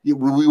not, we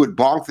would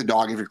bonk the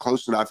dog if you're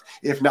close enough.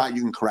 If not,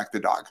 you can correct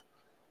the dog.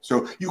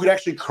 So you could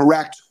actually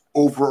correct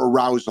over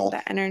arousal.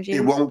 That energy.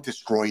 It won't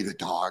destroy the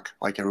dog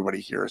like everybody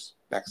hears.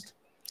 Next.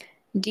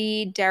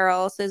 D.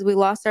 Daryl says, we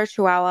lost our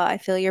Chihuahua. I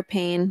feel your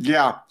pain.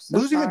 Yeah.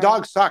 Losing a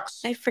dog sucks.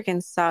 It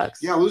freaking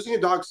sucks. Yeah, losing a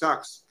dog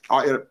sucks.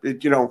 I'm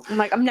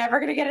like, I'm never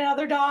going to get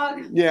another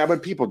dog. Yeah,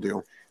 but people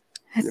do.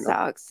 It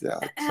sucks. Yeah,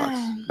 it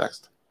sucks.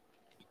 Next.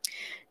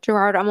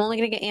 Gerard, I'm only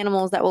going to get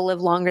animals that will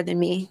live longer than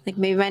me. Like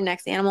maybe my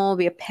next animal will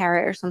be a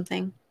parrot or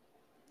something.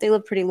 They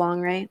live pretty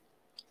long, right?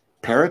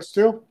 Parrots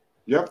do?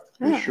 Yep,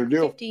 they sure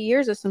do. 50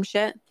 years or some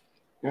shit.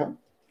 Yeah.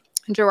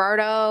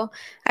 Gerardo,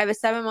 I have a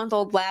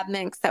 7-month-old lab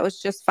mix that was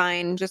just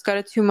fine. Just got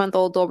a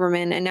 2-month-old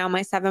Doberman, and now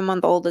my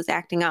 7-month-old is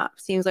acting up.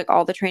 Seems like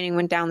all the training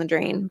went down the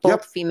drain.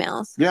 Both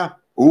females. Yeah.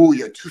 Ooh,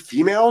 you had 2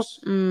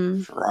 females?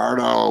 Mm.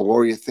 Gerardo, what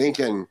were you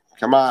thinking?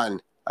 Come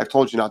on. I've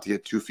told you not to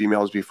get 2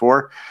 females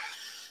before.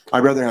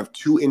 I'd rather have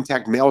 2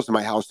 intact males in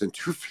my house than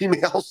 2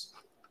 females.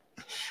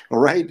 All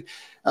right.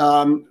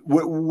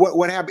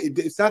 What happened?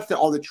 It's not that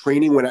all the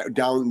training went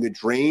down the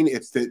drain.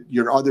 It's that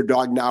your other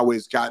dog now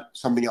has got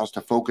something else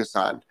to focus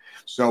on.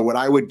 So what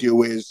I would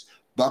do is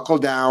buckle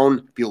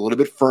down, be a little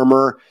bit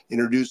firmer,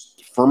 introduce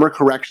firmer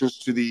corrections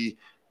to the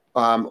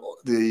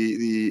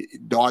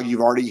dog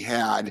you've already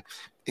had.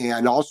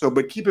 And also,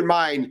 but keep in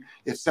mind,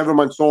 it's 7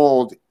 months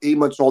old, 8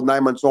 months old,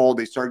 9 months old,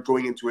 they start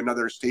going into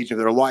another stage of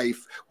their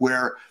life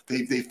where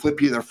they flip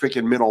you their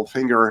freaking middle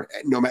finger,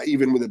 no matter,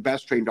 even with the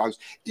best trained dogs.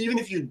 Even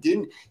if you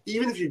didn't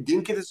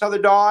get this other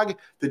dog,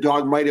 the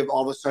dog might have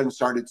all of a sudden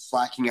started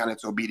slacking on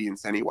its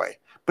obedience anyway.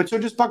 But so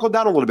just buckle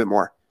down a little bit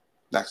more.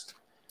 Next.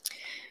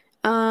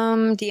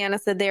 Deanna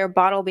said they are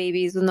bottle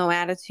babies with no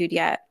attitude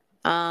yet.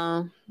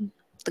 The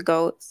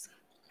goats.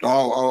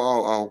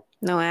 Oh.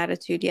 No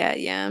attitude yet,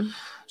 yeah.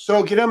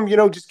 So get them,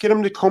 just get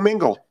them to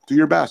commingle. Do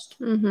your best.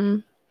 Mm-hmm.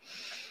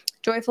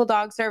 Joyful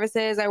Dog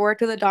Services. I worked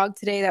with a dog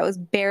today that was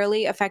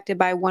barely affected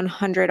by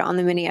 100 on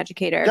the mini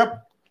educator.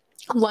 Yep.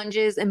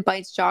 Lunges and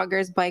bites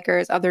joggers,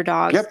 bikers, other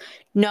dogs. Yep.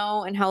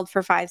 No, and held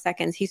for 5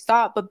 seconds. He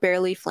stopped but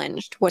barely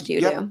flinched. What do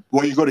you do?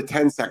 Well, you go to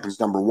 10 seconds,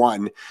 number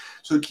one.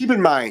 So keep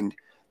in mind,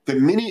 the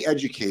mini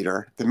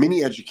educator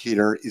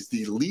is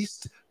the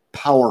least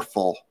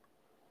powerful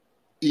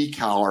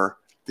e-collar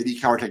that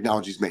e-collar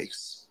Technologies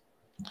makes.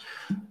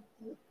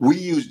 We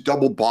use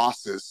double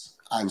bosses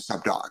on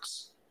some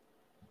dogs.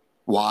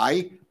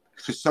 Why?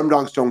 Because some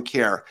dogs don't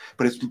care,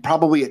 but it's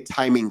probably a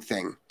timing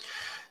thing.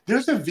 There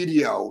was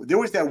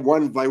that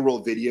one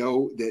viral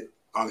video, that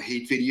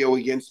hate video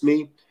against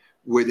me,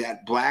 where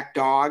that black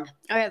dog.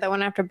 Oh yeah, that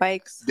went after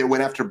bikes.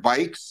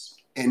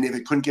 And if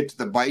it couldn't get to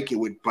the bike, it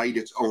would bite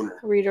its owner.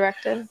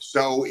 Redirected.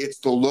 So it's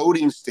the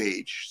loading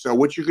stage. So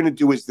what you're going to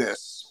do is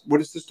this. What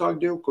does this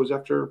dog do? Goes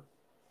after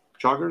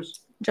joggers?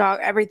 Jog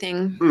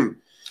everything.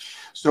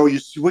 So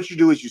what you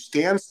do is you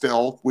stand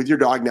still with your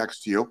dog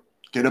next to you,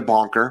 get a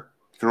bonker.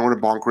 If you don't know what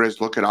a bonker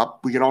is, look it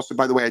up. We can also,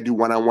 by the way, I do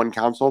one-on-one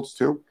consults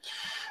too.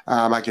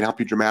 I can help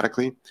you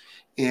dramatically.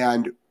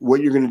 And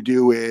what you're going to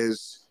do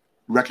is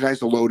recognize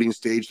the loading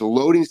stage. The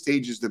loading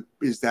stage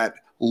is that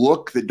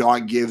look the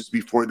dog gives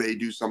before they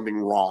do something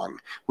wrong,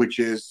 which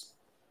is,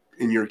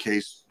 in your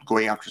case,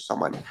 going after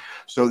someone.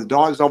 So the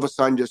dog's all of a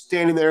sudden just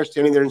standing there,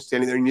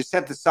 and you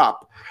set this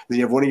up. Then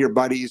you have one of your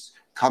buddies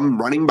come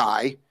running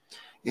by,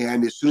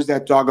 and as soon as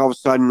that dog all of a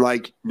sudden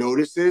like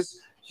notices,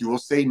 you will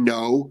say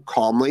no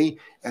calmly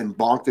and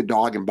bonk the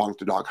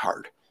dog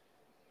hard.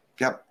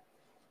 Yep.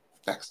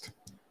 Next.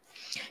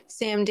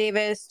 Sam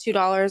Davis,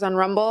 $2 on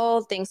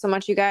Rumble. Thanks so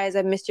much, you guys.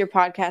 I missed your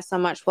podcast so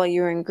much while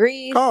you were in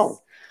Greece. Oh.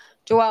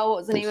 Joelle, what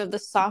was the name of the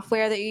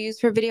software that you use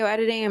for video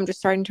editing? I'm just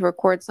starting to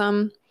record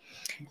some.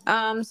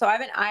 So I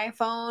have an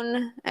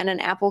iPhone and an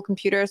Apple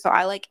computer, so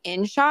I like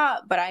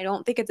InShot, but I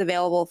don't think it's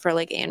available for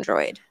like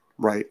Android.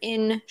 Right.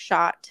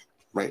 InShot.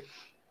 Right.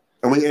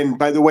 And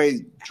by the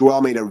way,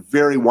 Joelle made a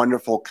very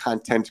wonderful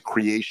content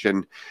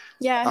creation.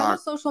 Yeah, I have a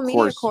social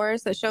media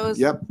course that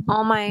shows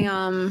all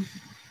my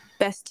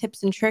best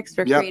tips and tricks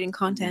for creating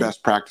content.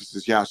 Best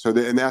practices, yeah. So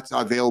and that's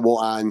available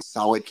on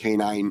Solid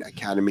K9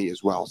 Academy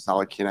as well.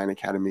 Solid K9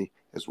 Academy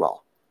as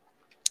well.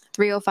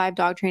 305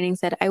 Dog Training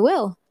said, I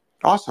will.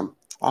 Awesome.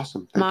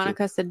 Awesome. Thank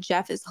Monica said,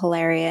 Jeff is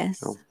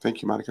hilarious. Oh,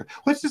 thank you, Monica.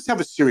 Let's just have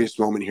a serious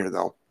moment here,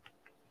 though.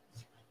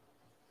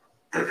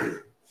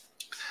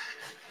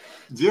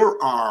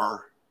 There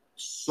are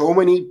so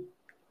many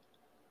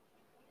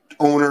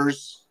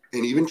owners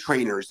and even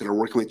trainers that are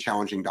working with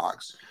challenging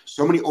dogs.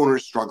 So many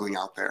owners struggling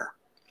out there.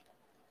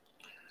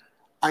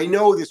 I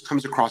know this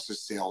comes across as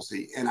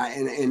salesy,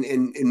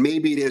 and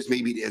maybe it is,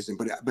 maybe it isn't.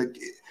 But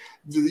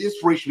the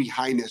inspiration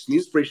behind this, and the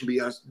inspiration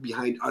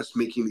behind us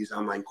making these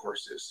online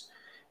courses,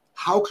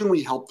 how can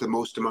we help the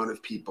most amount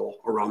of people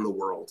around the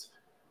world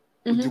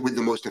with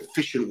the most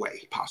efficient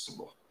way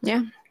possible?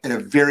 Yeah, at a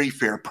very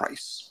fair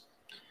price.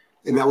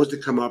 And that was to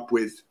come up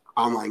with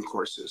online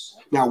courses.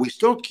 Now we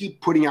still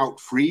keep putting out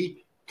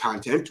free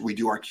content. We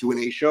do our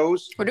Q&A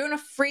shows. We're doing a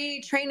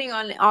free training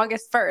on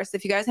August 1st.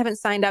 If you guys haven't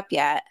signed up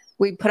yet,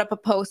 we put up a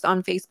post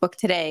on Facebook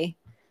today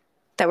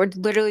that we're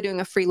literally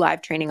doing a free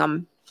live training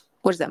on,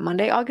 what is that,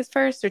 Monday, August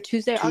 1st or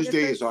Tuesday?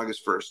 Tuesday is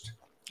August 1st.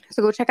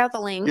 So go check out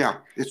the link. Yeah,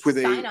 it's with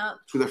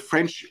a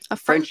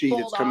Frenchie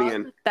that's coming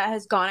in. That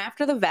has gone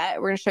after the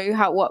vet. We're going to show you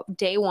what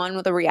day one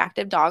with a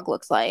reactive dog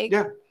looks like.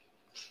 Yeah.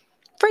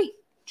 Free.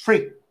 It's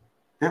free.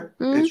 Yeah,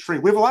 it's free.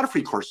 We have a lot of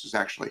free courses,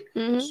 actually.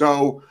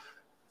 So,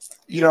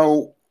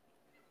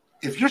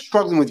 if you're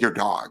struggling with your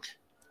dog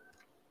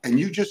and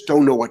you just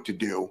don't know what to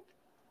do,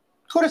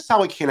 go to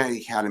Solid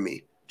K9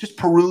 Academy. Just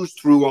peruse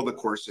through all the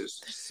courses.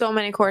 There's so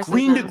many courses.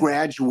 Green to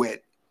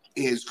Graduate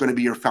is going to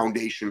be your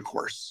foundation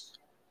course.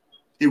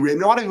 A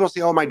lot of people say,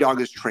 oh, my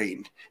dog is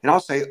trained. And I'll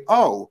say,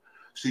 oh,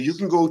 so you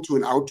can go to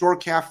an outdoor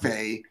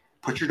cafe,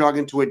 put your dog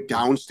into a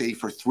downstate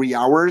for 3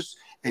 hours,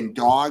 and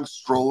dogs,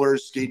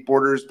 strollers,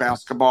 skateboarders,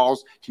 basketballs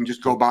can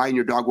just go by and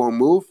your dog won't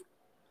move?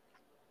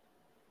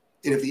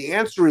 And if the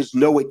answer is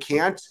no, it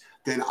can't,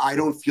 then I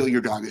don't feel your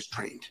dog is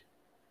trained.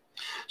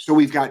 So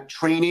we've got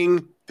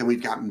training, then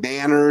we've got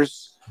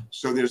manners.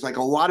 So there's like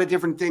a lot of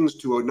different things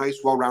to a nice,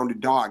 well-rounded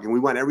dog, and we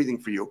want everything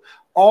for you.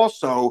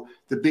 Also,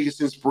 the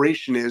biggest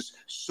inspiration is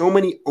so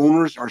many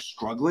owners are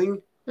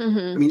struggling. I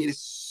mean, it is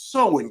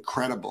so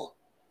incredible.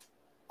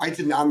 I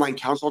did an online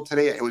consult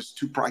today. It was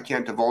I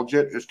can't divulge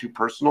it. It was too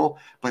personal,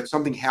 but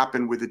something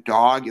happened with the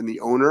dog and the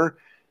owner,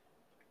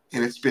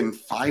 and it's been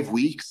 5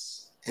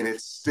 weeks, and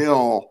it's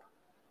still,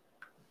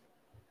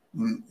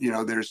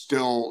 there's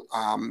still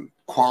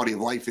quality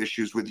of life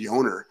issues with the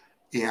owner.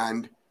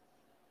 And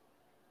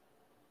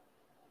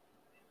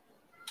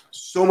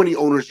so many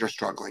owners are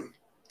struggling,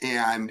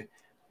 and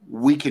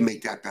we can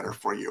make that better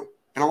for you.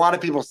 And a lot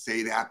of people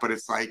say that, but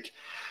it's like,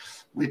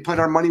 we put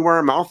our money where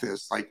our mouth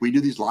is. Like, we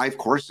do these live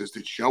courses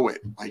that show it.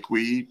 Like,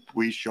 we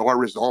show our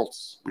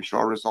results. We show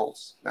our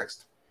results.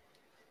 Next.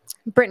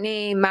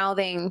 Brittany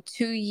mouthing,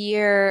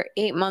 2-year,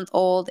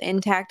 8-month-old,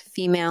 intact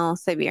female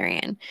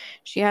Siberian.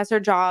 She has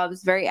her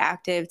jobs, very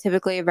active,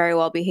 typically a very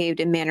well-behaved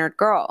and mannered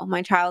girl.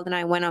 My child and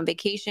I went on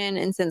vacation,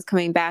 and since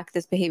coming back,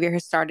 this behavior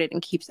has started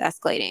and keeps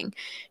escalating.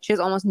 She has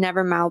almost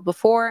never mouthed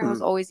before and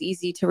was always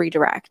easy to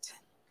redirect.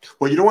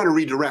 Well, you don't want to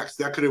redirect.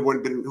 That could have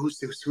been,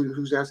 who's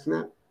asking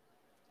that?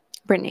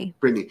 Brittany.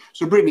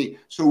 So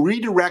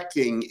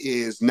redirecting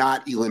is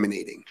not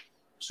eliminating.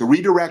 So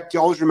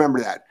always remember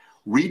that.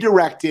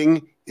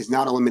 Redirecting is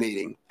not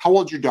eliminating. How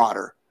old's your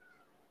daughter?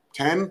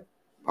 10?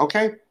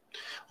 Okay.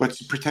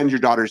 Let's pretend your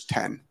daughter's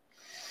 10.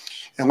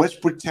 And let's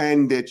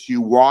pretend that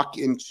you walk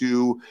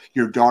into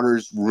your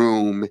daughter's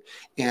room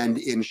and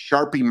in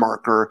Sharpie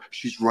marker,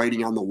 she's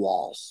writing on the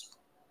walls,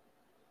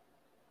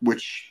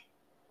 which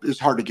is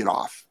hard to get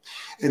off.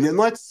 And then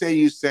let's say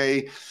you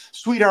say,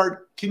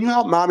 sweetheart, can you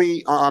help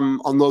mommy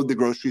unload the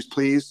groceries,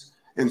 please?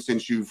 And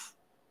since you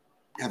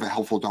have a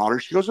helpful daughter,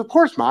 she goes, of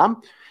course,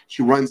 mom.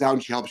 She runs out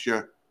and she helps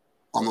you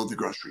unload the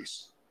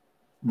groceries.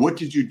 What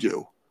did you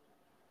do?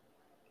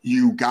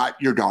 You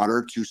got your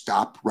daughter to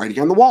stop writing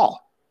on the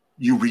wall.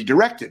 You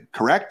redirected,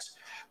 correct?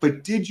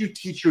 But did you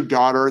teach your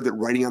daughter that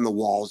writing on the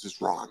walls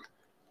is wrong?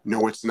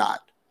 No, it's not.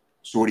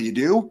 So what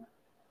do?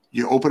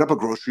 You open up a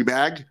grocery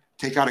bag,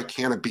 take out a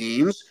can of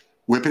beans,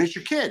 whip it at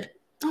your kid.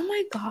 Oh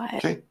my God.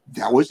 Okay,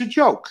 that was a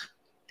joke.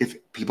 If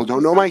people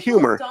don't know my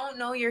humor. Don't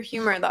know your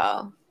humor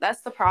though.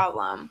 That's the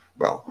problem.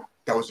 Well,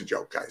 that was a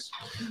joke, guys.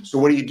 So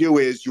what you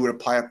is you would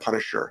apply a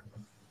punisher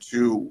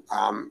to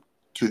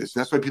this.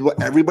 And that's why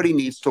everybody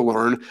needs to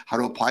learn how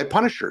to apply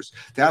punishers.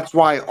 That's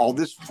why all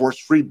this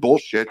force-free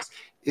bullshit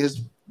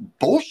is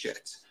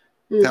bullshit.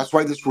 That's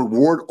why this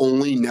reward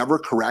only, never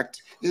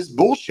correct is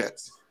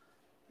bullshit.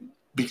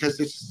 Because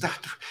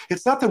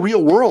it's not the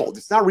real world.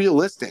 It's not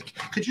realistic.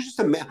 Could you just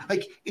imagine?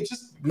 Like, it's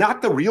just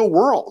not the real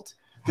world.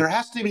 There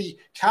has to be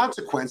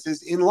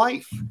consequences in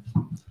life.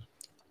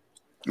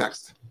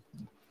 Next.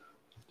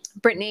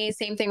 Brittany,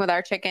 same thing with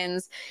our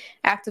chickens.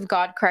 Act of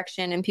God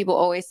correction. And people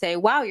always say,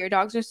 wow, your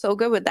dogs are so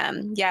good with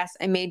them. Yes,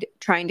 I made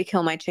trying to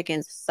kill my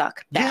chickens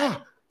suck bad. Yeah.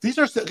 These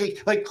are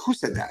like who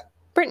said that?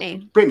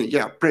 Brittany.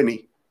 Yeah,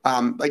 Brittany.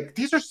 Like,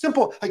 these are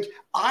simple. Like,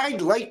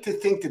 I'd like to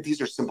think that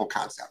these are simple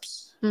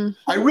concepts.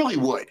 I really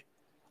would.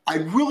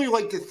 I'd really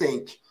like to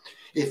think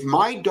if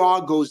my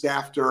dog goes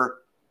after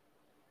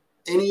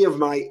any of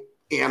my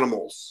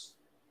animals,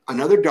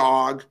 another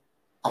dog,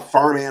 a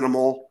farm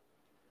animal,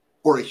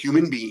 or a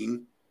human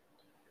being,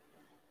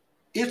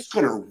 it's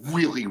going to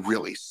really,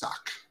 really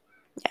suck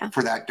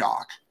for that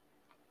dog.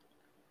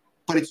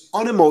 But it's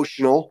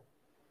unemotional.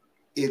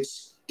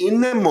 It's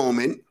in the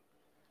moment.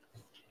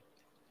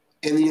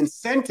 And the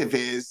incentive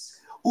is,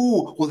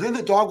 ooh, well, then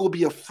the dog will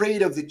be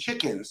afraid of the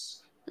chickens.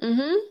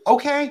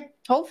 Okay.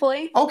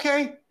 Hopefully.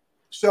 Okay.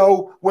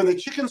 So when the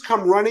chickens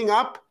come running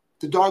up,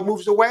 the dog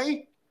moves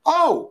away.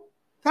 Oh,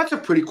 that's a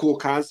pretty cool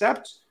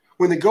concept.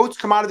 When the goats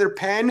come out of their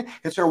pen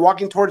and start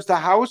walking towards the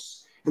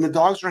house and the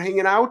dogs are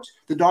hanging out,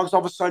 the dogs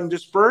all of a sudden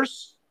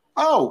disperse.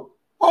 Oh,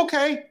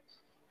 okay.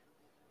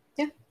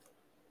 Yeah.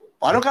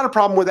 I don't got a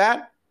problem with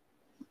that.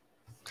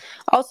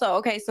 Also,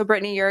 okay, so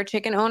Brittany, you're a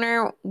chicken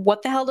owner.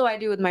 What the hell do I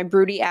do with my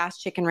broody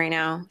ass chicken right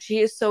now? She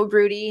is so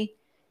broody.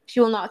 She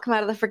will not come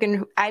out of the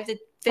freaking. I have to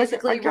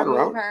physically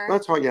remove her.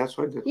 That's why, yes,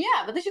 I did.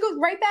 Yeah, but then she goes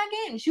right back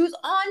in. She was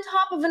on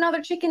top of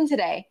another chicken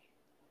today.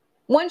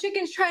 One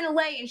chicken's trying to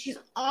lay, and she's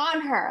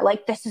on her.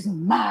 Like, this is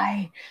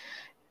my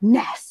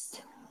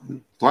nest.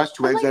 The last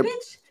two eggs, like,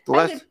 bitch,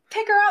 I had to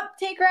pick her up,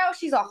 take her out.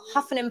 She's all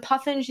huffing and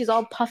puffing. She's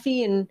all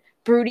puffy and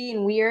broody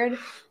and weird.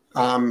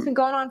 It's been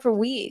going on for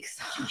weeks.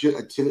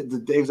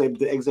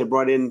 The eggs I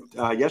brought in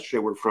yesterday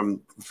were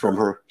from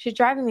her. She's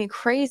driving me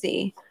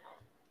crazy.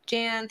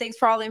 Jan, thanks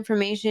for all the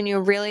information. You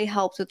really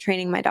helped with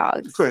training my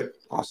dogs. Good.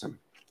 Awesome.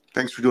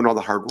 Thanks for doing all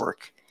the hard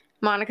work.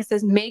 Monica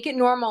says, make it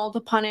normal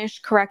to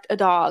punish, correct a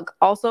dog.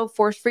 Also,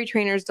 force-free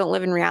trainers don't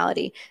live in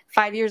reality.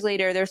 5 years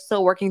later, they're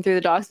still working through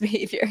the dog's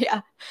behavior.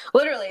 Yeah,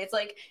 literally. It's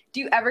like,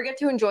 do you ever get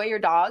to enjoy your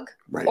dog?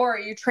 Right. Or are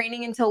you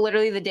training until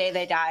literally the day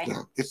they die?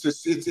 Yeah.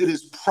 It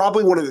is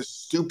probably one of the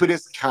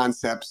stupidest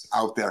concepts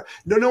out there.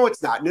 No,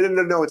 it's not.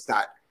 No, it's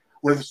not.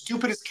 One of the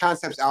stupidest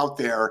concepts out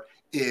there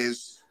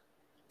is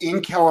in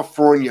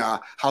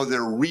California, how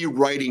they're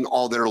rewriting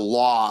all their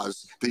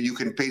laws that you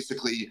can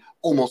basically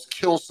almost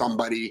kill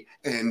somebody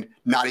and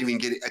not even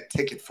get a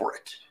ticket for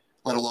it,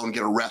 let alone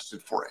get arrested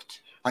for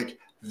it. Like,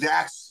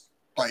 that's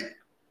like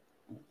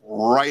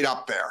right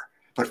up there.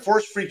 But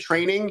force-free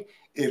training,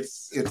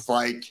 it's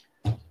like,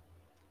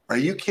 are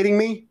you kidding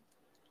me?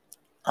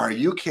 Are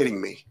you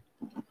kidding me?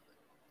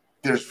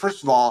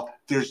 First of all,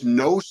 there's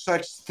no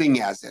such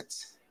thing as it.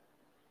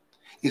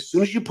 As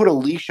soon as you put a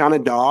leash on a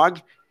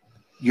dog,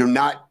 you're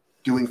not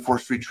doing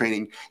force-free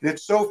training. And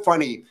it's so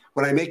funny.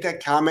 When I make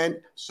that comment,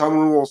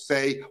 someone will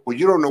say, well,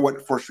 you don't know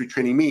what force-free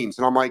training means.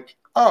 And I'm like,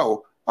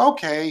 oh,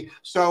 okay.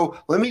 So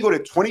let me go to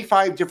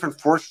 25 different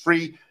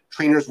force-free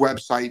trainers'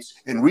 websites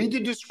and read the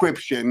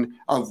description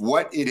of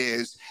what it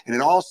is. And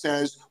it all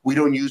says we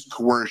don't use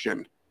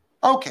coercion.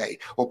 Okay,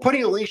 well,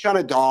 putting a leash on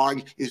a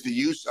dog is the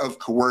use of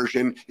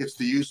coercion. It's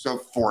the use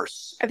of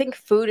force. I think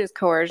food is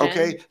coercion.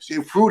 Okay,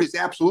 so food is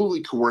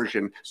absolutely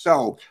coercion.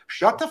 So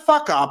shut the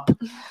fuck up,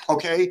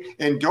 okay?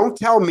 And don't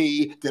tell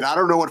me that I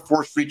don't know what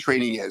force-free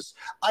training is.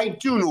 I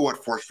do know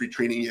what force-free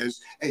training is,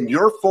 and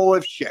you're full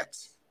of shit.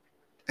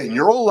 And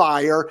you're a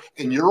liar,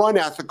 and you're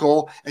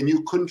unethical, and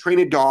you couldn't train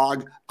a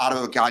dog out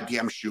of a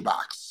goddamn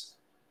shoebox.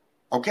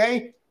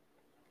 Okay?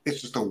 It's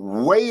just the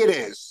way it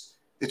is.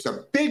 It's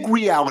a big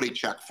reality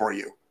check for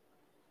you.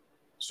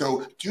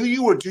 So do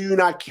you or do you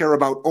not care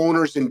about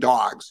owners and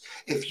dogs?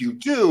 If you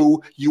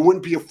do, you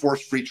wouldn't be a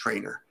force-free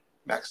trainer.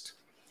 Next.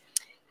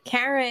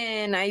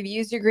 Karen, I've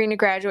used your Green to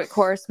Graduate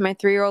course, my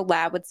 3-year-old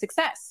lab with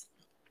success.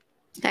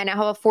 I now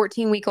have a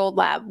 14-week-old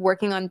lab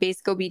working on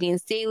basic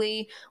obedience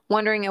daily,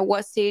 wondering at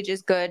what stage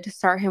is good to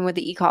start him with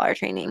the e-collar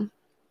training.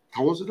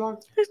 How old is the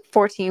dog?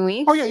 14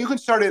 weeks. Oh yeah, you can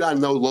start it on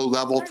the low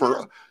level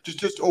for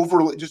just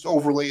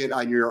overlay it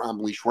on your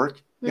leash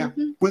work. Yeah,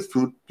 with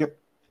food. Yep.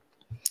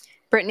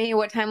 Brittany,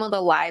 what time will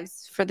the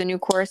lives for the new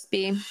course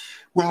be?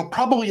 Well,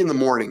 probably in the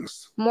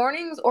mornings.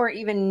 Mornings or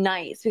even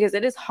nights, because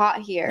it is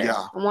hot here.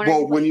 Yeah. I'm wondering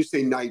Well, when you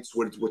say nights,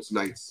 what's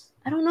nights?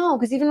 I don't know,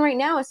 because even right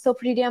now it's still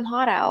pretty damn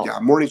hot out. Yeah,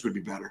 mornings would be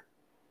better.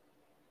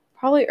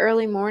 Probably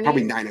early morning.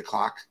 Probably 9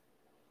 o'clock.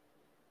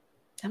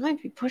 That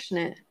might be pushing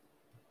it.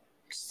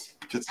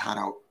 It gets hot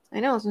out. I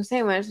know. That's what I'm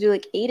saying. We have to do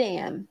like 8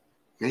 a.m.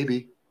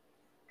 Maybe.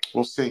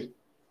 We'll see.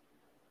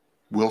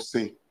 We'll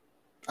see.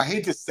 I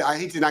hate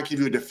to not give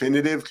you a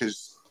definitive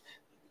because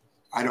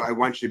I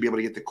want you to be able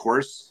to get the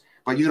course,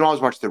 but you can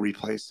always watch the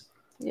replays.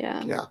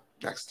 Yeah. Yeah.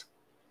 Next.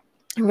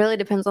 It really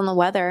depends on the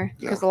weather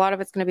because a lot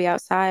of it's going to be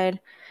outside.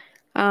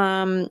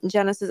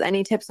 Jenna says,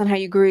 any tips on how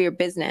you grew your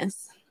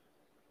business?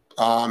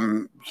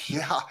 Yeah,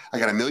 I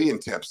got a million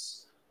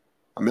tips.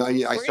 We're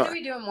going to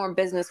be doing more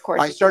business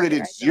courses. I started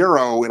at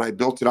zero and I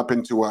built it up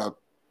into a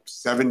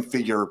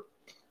 7-figure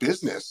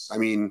business. I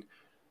mean,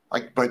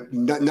 but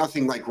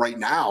nothing like right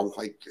now.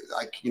 Like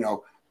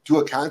do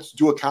a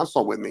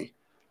consult with me.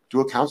 Do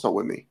a consult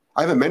with me.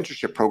 I have a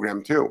mentorship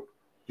program too.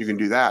 You can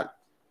do that.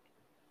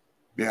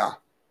 Yeah.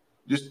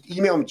 Just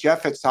email me,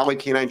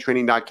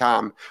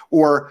 Jeff@solidk9training.com,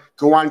 or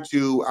go on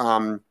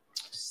to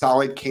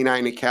Solid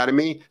K9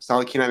 Academy,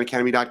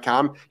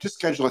 solidk9academy.com. Just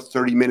schedule a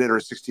 30-minute or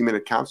a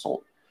 60-minute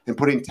consult and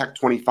put in Tech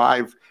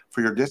 25 for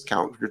your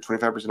discount, your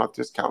 25% off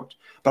discount.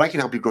 But I can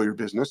help you grow your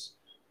business.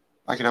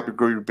 I can help you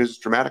grow your business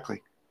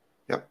dramatically.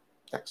 Yep.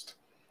 Next.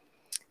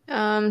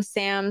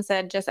 Sam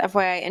said, just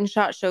FYI,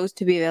 InShot shows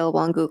to be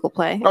available on Google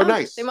Play. Oh,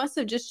 nice. They must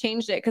have just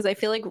changed it because I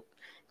feel like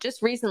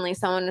just recently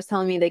someone was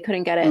telling me they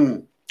couldn't get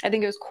it. I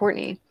think it was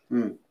Courtney.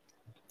 So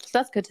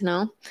that's good to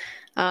know.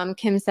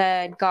 Kim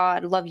said,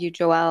 God, love you,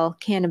 Joelle.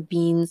 Can of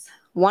beans.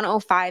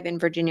 105 in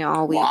Virginia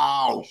all week.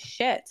 Wow.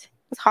 Shit.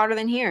 It's hotter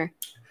than here.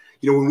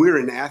 When we were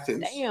in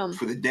Athens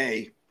for the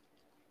day,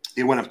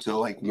 it went up to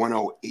like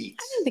 108. I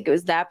didn't think it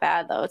was that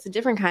bad, though. It's a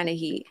different kind of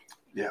heat.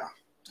 Yeah.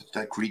 It's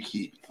that Greek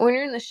heat. When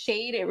you're in the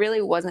shade, it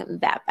really wasn't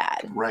that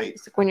bad. Right.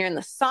 It's like when you're in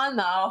the sun,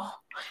 though.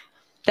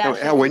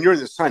 When you're in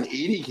the sun,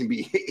 80 can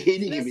be hot.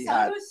 The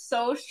sun was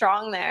so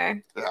strong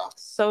there. Yeah.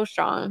 So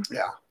strong.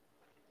 Yeah.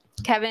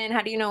 Kevin,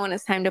 how do you know when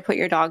it's time to put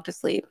your dog to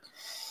sleep?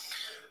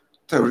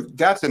 So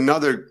that's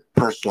another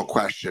personal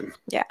question.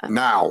 Yeah.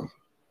 Now,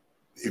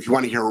 if you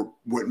want to hear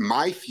what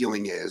my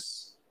feeling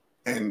is,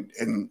 and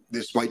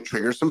this might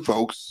trigger some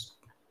folks,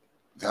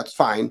 that's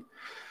fine.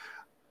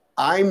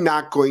 I'm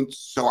not going to,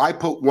 so I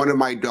put one of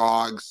my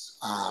dogs,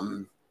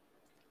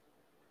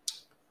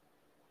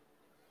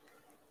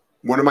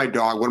 one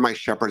of my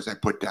shepherds I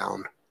put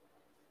down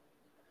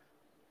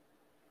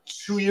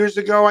 2 years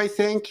ago, I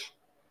think.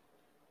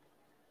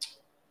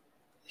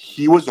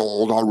 He was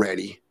old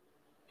already.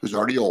 He was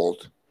already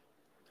old.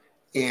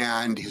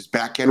 And his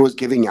back end was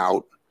giving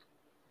out.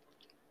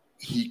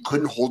 He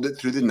couldn't hold it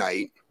through the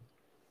night.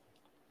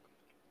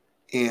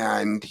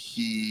 And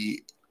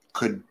he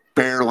could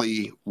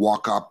barely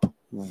walk up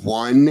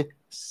one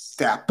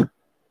step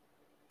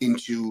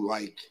into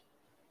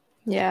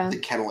the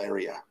kennel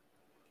area.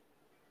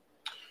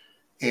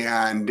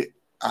 And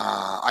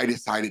I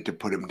decided to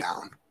put him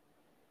down.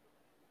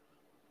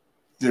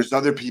 There's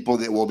other people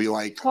that will be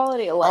like,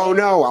 quality of life. Oh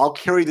no, I'll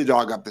carry the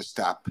dog up the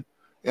step.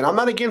 And I'm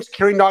not against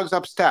carrying dogs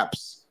up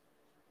steps,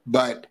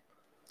 but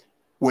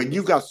when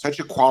you've got such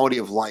a quality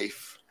of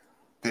life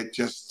that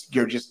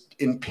you're just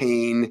in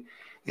pain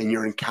and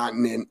you're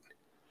incontinent,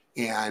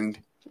 and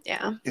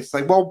it's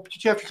like, well,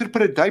 Jeff, you could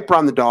put a diaper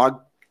on the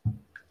dog.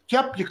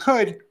 Yep, you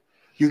could.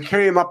 You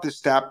carry him up the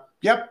step.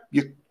 Yep,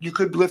 you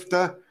could lift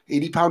the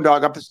 80-pound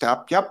dog up the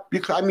step. Yep, you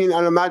could. I mean,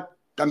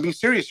 I'm being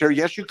serious here.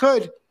 Yes, you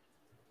could.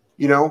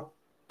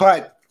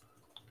 But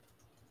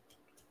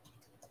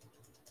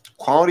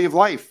quality of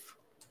life,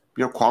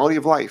 quality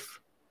of life,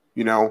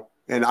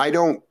 and I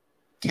don't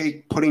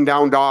take putting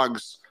down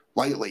dogs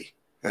lightly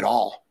at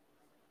all.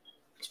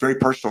 It's very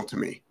personal to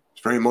me.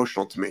 It's very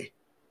emotional to me,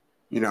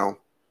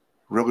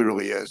 really,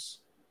 really is.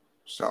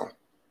 So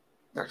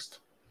next.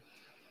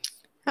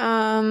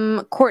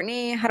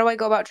 Courtney, how do I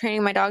go about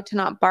training my dog to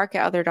not bark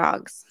at other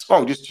dogs?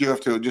 Oh, you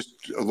have to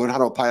learn how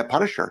to apply a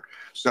punisher.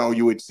 So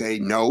you would say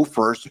no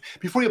first.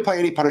 Before you apply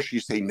any punisher, you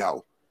say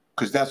no.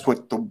 Because that's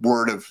what the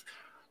word of,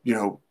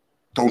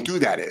 don't do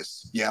that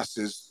is. Yes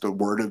is the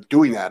word of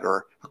doing that,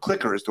 or a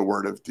clicker is the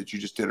word of that you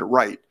just did it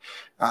right.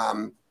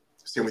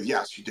 Same with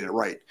yes, you did it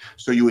right.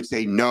 So you would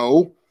say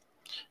no,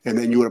 and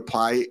then you would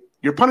apply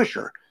your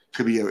punisher. It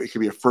could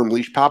be a firm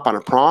leash pop on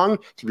a prong.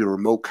 It could be a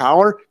remote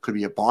collar. It could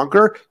be a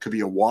bonker. It could be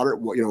a water,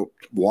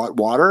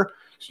 water,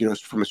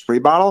 from a spray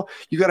bottle.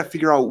 You got to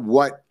figure out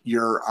what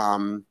your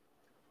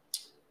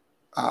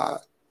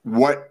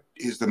what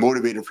is the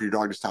motivator for your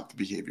dog to stop the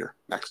behavior.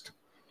 Next.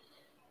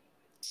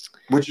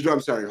 What you do?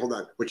 I'm sorry. Hold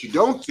on. What you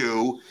don't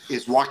do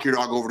is walk your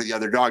dog over to the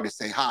other dog to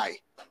say hi,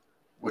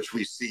 which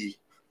we see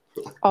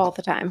all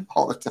the time.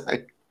 All the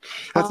time.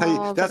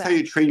 That's how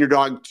you train your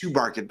dog to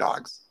bark at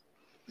dogs.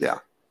 Yeah.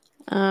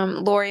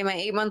 Lori, my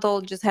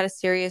 8-month-old just had a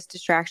serious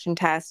distraction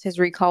test. His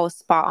recall was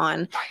spot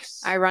on.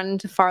 Nice. I run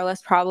into far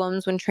less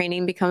problems when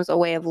training becomes a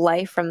way of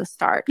life from the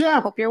start. Yeah.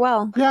 Hope you're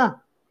well. Yeah.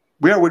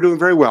 we're doing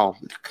very well.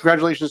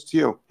 Congratulations to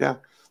you. Yeah,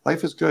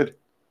 life is good.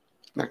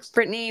 Next.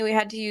 Brittany, we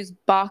had to use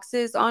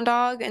boxes on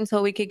dog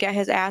until we could get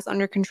his ass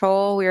under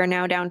control. We are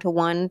now down to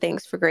 1.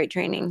 Thanks for great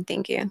training.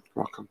 Thank you.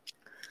 Welcome.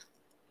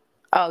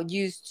 Oh,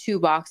 use 2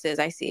 boxes.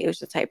 I see. It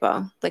was a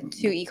typo. Like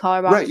 2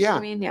 e-collar boxes. Right. Yeah. I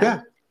mean,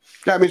 Yeah.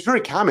 I mean, it's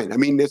very common. I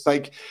mean, it's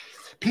like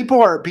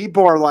people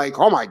are like,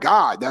 oh my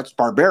God, that's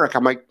barbaric.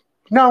 I'm like,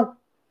 no.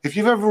 If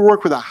you've ever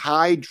worked with a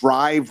high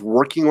drive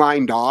working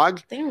line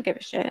dog, they don't give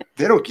a shit.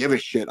 They don't give a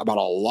shit about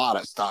a lot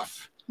of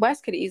stuff.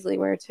 Wes could easily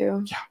wear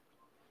 2. Yeah.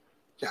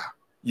 Yeah.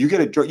 You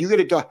get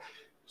a dog.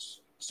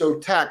 So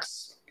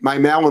Tex, my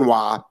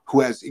Malinois,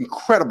 who has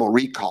incredible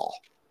recall.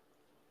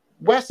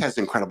 Wes has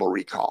incredible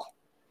recall.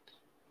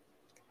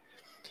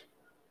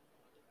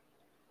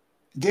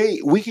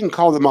 We can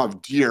call them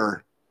off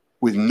deer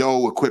with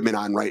no equipment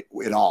on right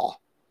at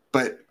all.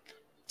 But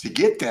to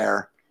get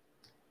there,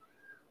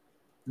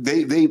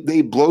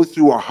 they blow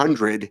through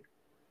 100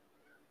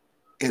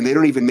 and they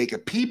don't even make a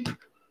peep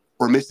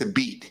or miss a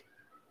beat.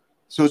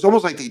 So it's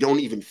almost like they don't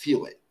even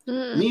feel it.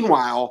 Mm.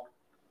 Meanwhile,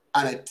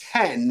 on a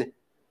 10,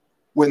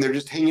 when they're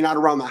just hanging out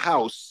around the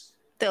house,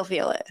 they'll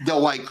feel it. They'll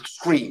like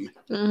scream.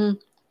 Mm-hmm.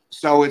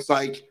 So it's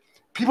like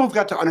people have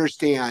got to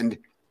understand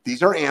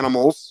these are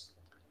animals.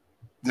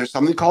 There's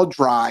something called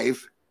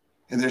drive,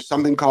 and there's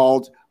something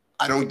called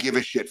I don't give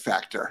a shit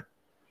factor.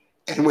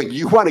 And when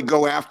you want to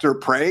go after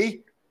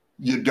prey,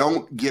 you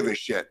don't give a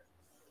shit.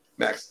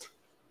 Next.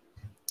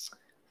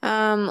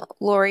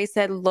 Lori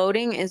said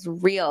loading is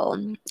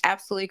real.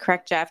 Absolutely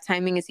correct, Jeff.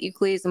 Timing is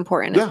equally as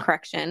important as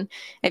correction.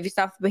 If you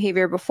stop the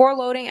behavior before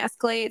loading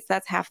escalates,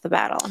 that's half the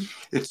battle.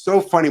 It's so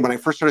funny. When I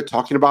first started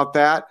talking about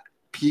that,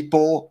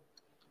 people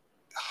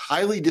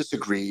highly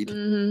disagreed,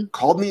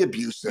 called me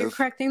abusive. You're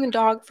correcting the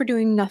dog for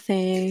doing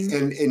nothing.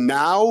 And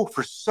now,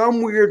 for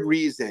some weird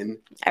reason,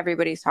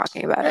 everybody's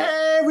talking about it.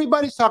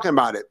 Everybody's talking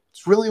about it.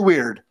 It's really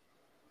weird.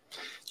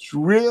 It's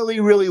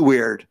really, really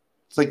weird.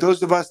 It's like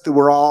those of us that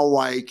were all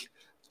like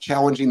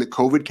challenging the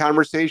COVID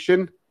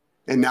conversation,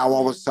 and now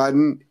all of a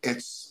sudden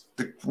it's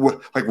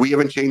like we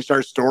haven't changed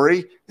our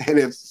story, and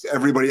it's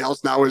everybody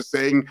else now is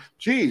saying,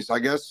 geez, I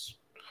guess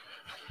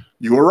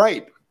you were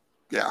right.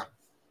 Yeah.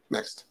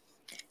 Next.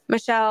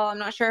 Michelle, I'm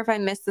not sure if I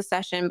missed the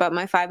session, but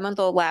my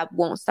 5-month-old lab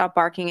won't stop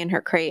barking in her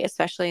crate,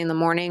 especially in the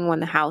morning when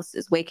the house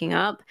is waking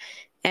up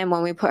and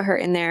when we put her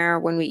in there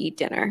when we eat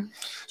dinner.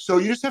 So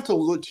you just have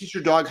to teach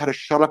your dog how to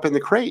shut up in the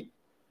crate.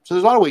 So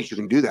there's a lot of ways you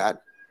can do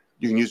that.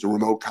 You can use a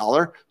remote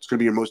collar. It's going to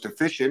be your most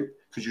efficient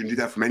because you can do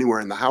that from anywhere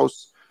in the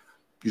house.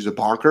 Use a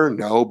bonker.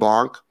 No,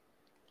 bonk.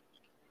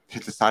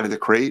 Hit the side of the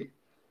crate.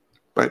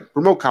 But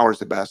remote collar is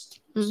the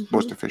best. It's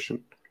most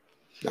efficient.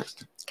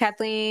 Next.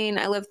 Kathleen,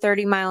 I live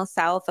 30 miles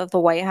south of the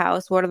White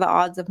House. What are the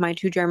odds of my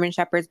 2 German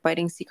Shepherds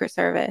biting Secret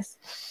Service?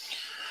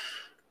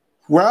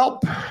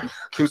 Well,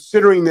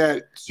 considering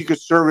that Secret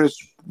Service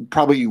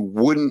probably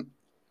wouldn't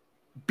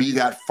be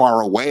that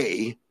far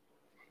away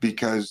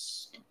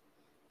because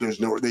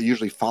they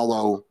usually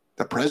follow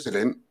the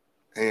president,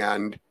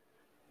 and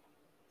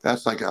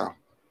that's like a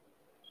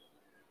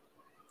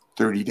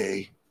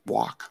 30-day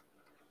walk.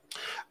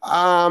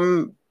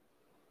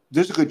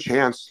 There's a good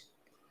chance.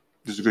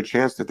 There's a good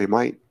chance that they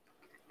might.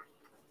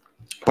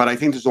 But I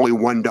think there's only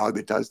one dog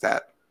that does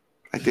that.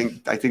 I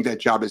think that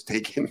job is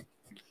taken.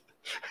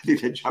 I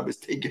think that job is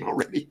taken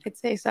already. I'd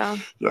say so.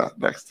 Yeah,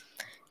 next.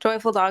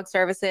 Joyful Dog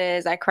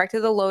Services. I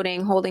corrected the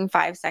loading, holding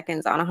 5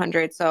 seconds on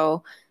 100.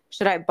 So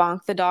should I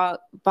bonk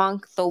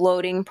the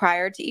loading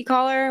prior to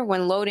e-collar?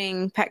 When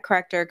loading, pet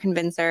corrector,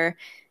 convincer,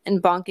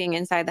 and bonking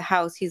inside the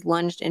house, he's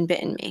lunged and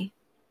bitten me.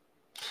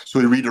 So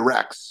he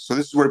redirects. So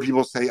this is where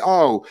people say,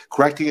 oh,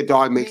 correcting a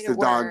dog makes the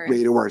dog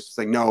made it worse. It's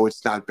like, no,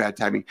 it's not bad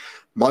timing.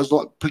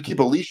 Muzzle, keep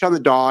a leash on the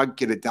dog,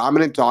 get a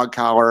dominant dog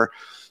collar,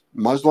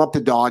 muzzle up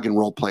the dog, and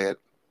role play it.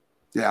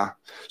 Yeah.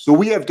 So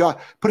we have done,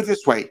 put it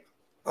this way.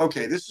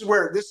 Okay, this is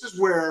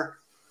where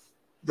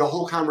the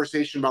whole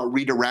conversation about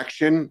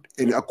redirection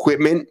and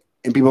equipment,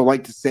 and people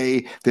like to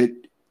say that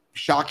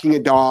shocking a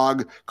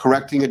dog,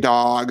 correcting a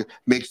dog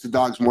makes the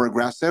dogs more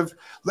aggressive.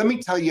 Let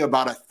me tell you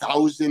about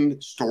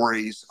 1,000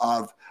 stories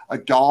of a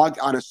dog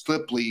on a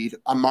slip lead,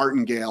 a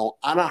martingale,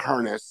 on a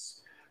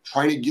harness,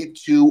 trying to get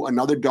to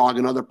another dog,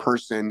 another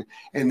person,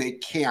 and they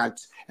can't,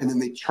 and then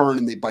they turn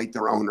and they bite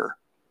their owner.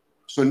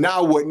 So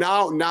now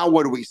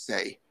what do we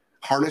say?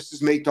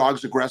 Harnesses make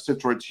dogs aggressive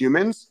towards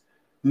humans.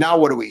 Now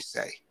what do we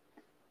say?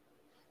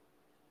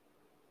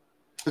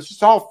 It's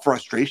just all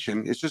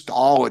frustration. It's just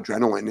all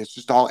adrenaline. It's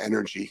just all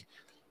energy.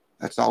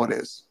 That's all it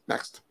is.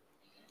 Next.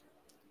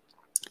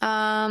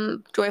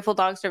 Joyful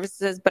Dog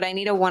Services, but I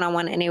need a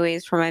one-on-one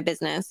anyways for my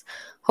business.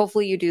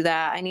 Hopefully you do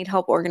that. I need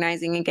help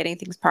organizing and getting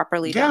things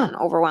properly done.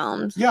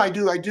 Overwhelmed. Yeah, I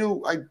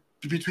do.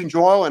 Between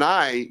Joel and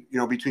I,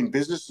 between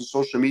business and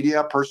social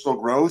media, personal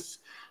growth,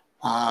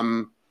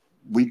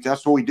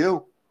 that's what we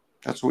do.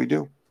 That's what we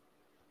do.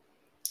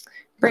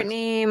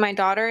 Brittany, my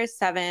daughter is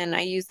 7.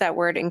 I use that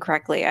word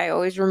incorrectly. I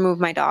always remove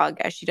my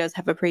dog as she does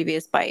have a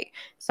previous bite.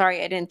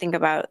 Sorry, I didn't think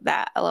about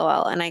that.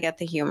 LOL. And I get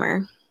the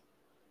humor.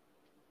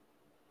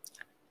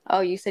 Oh,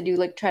 you said you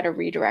like try to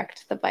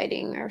redirect the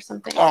biting or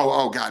something.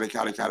 Oh, got it.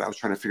 I was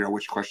trying to figure out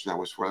which question that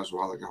was for. That was a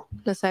while ago.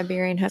 The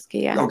Siberian Husky,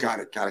 yeah. Oh, got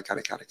it.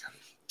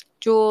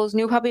 Jules,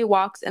 new puppy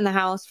walks in the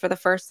house for the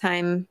first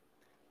time.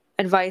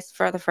 Advice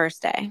for the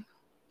first day.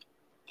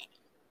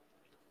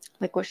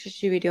 Like, what should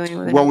she be doing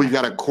with it? Well, we've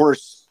got a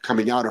course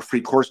coming out, a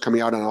free course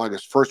coming out on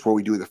August 1st where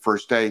we do the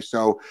first day.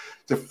 So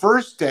the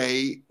first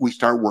day we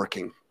start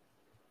working.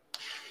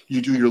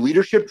 You do your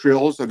leadership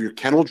drills of your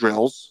kennel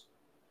drills.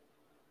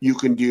 You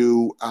can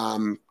do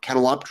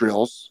kennel up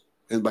drills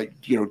and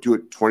do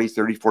it 20,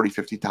 30, 40,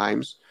 50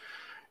 times.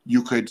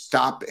 You could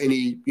stop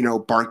any,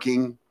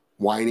 barking,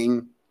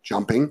 whining,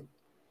 jumping.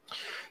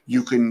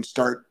 You can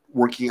start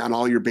working on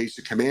all your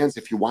basic commands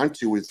if you want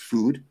to with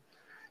food.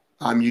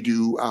 You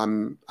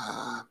do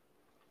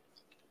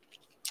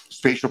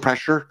spatial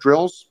pressure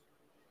drills.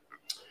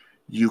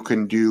 You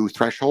can do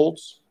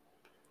thresholds.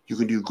 You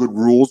can do good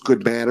rules,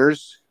 good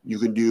manners. You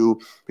can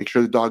make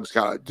sure the dog's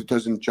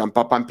doesn't jump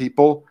up on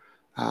people.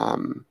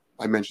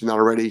 I mentioned that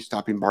already,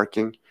 stopping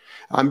barking.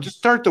 Just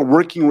start the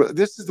working.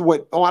 This is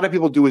what a lot of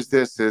people do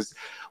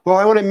well,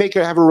 I want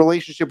to have a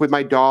relationship with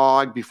my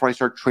dog before I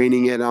start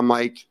training it. And I'm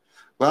like,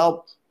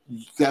 well,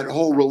 that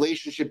whole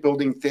relationship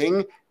building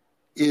thing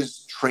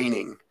is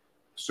training.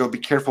 So be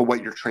careful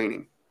what you're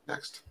training.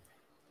 Next.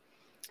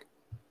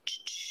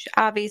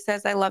 Avi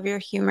says, I love your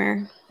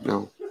humor.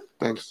 No,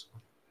 thanks.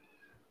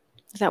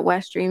 Is that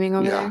Wes dreaming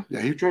over there?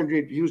 Yeah,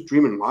 he was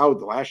dreaming loud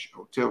the last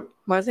show, too.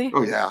 Was he?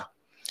 Oh, yeah.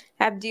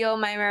 Abdil,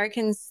 my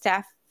American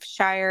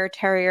Staffordshire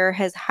Terrier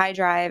has high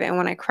drive, and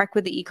when I correct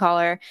with the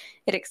e-collar,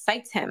 it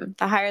excites him.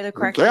 The higher the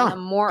correction, the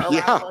more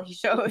arousal he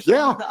shows.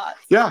 Yeah,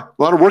 a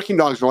lot of working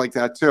dogs are like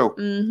that, too.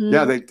 Mm-hmm.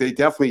 Yeah, they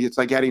definitely, it's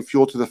like adding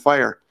fuel to the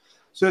fire.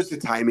 So it's the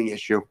timing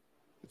issue.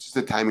 It's just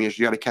a timing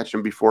issue. You got to catch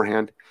them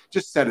beforehand.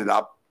 Just set it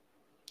up.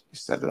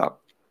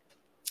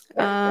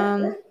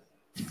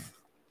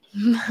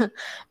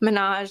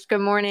 Minaj,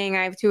 good morning.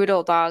 I have 2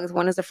 adult dogs.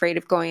 One is afraid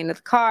of going into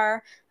the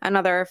car,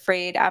 another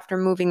afraid after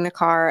moving the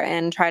car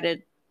and try to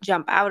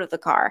jump out of the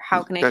car.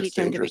 How can I teach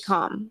him to be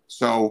calm?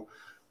 So,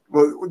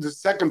 well, the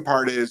second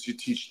part is you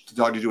teach the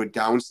dog to do a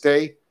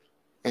downstay,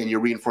 and you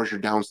reinforce your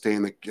downstay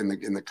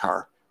in the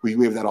car. We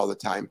have that all the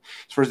time.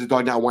 As far as the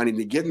dog not wanting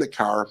to get in the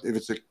car, if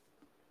it's a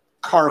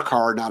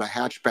car, not a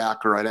hatchback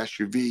or an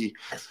SUV,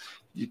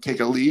 you take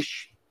a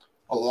leash,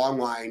 a long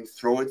line,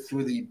 throw it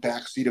through the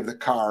back seat of the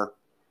car,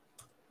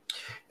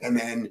 and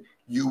then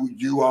then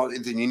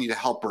you need a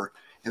helper,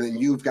 and then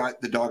you've got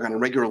the dog on a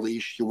regular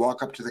leash. You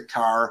walk up to the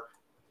car,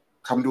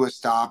 come to a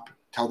stop,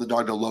 tell the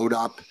dog to load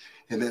up,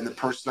 and then the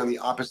person on the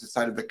opposite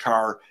side of the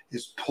car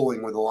is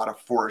pulling with a lot of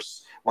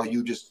force while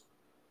you just,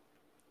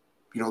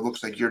 it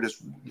looks like you're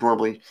just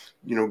normally,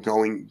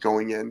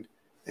 going in,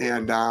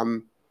 and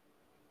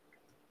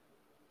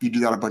you do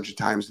that a bunch of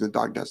times, and the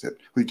dog does it.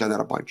 We've done that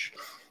a bunch.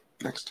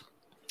 Next.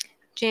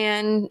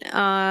 Jan,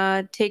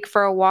 take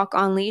for a walk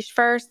on leash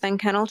first, then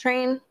kennel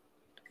train.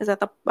 Is that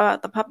the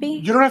puppy?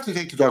 You don't have to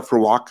take the dog for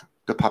a walk,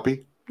 the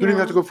puppy. You don't even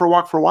have to go for a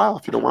walk for a while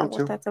if you don't want to.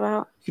 What that's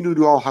about. You can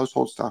do all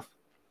household stuff.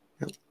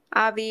 Yep.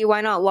 Avi, why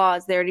not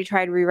laws? They already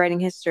tried rewriting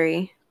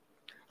history.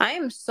 I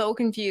am so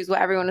confused what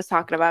everyone is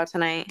talking about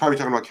tonight. Probably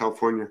talking about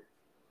California.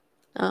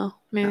 Oh,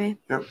 maybe.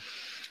 Yep.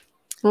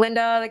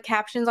 Linda, the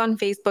captions on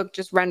Facebook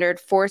just rendered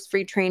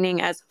force-free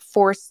training as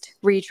forced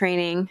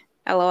retraining.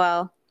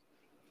 LOL.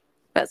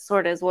 That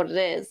sort of is what it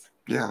is.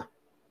 Yeah.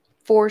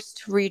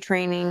 Forced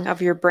retraining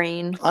of your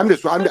brain. I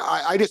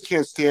just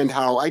can't stand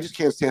how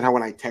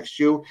when I text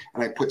you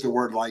and I put the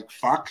word like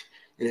fuck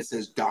and it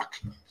says duck.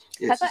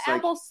 I thought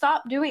Apple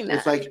stopped doing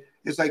that.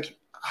 It's like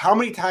how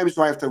many times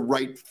do I have to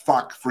write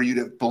fuck for you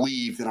to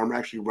believe that I'm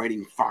actually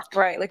writing fuck?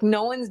 Right. Like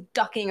no one's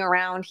ducking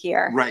around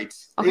here. Right.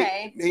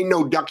 Okay. Ain't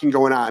no ducking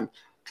going on.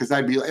 Because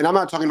and I'm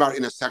not talking about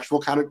in a sexual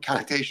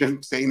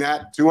connotation saying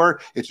that to her.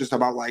 It's just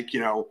about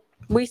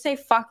we say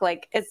fuck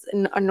like it's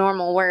a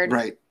normal word.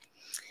 Right.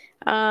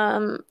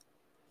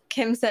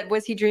 Kim said,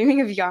 was he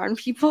dreaming of yarn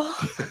people?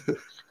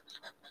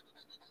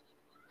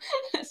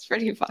 It's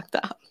pretty fucked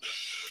up.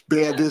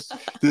 Man, this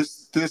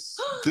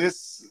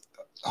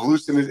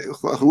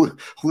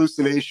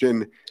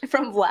hallucination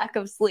from lack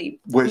of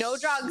sleep. No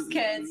drugs,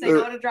 kids. Say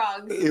no to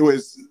drugs.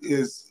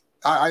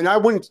 I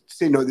wouldn't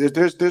say no.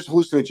 There's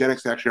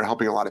hallucinogenics that actually are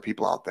helping a lot of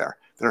people out there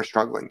that are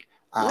struggling.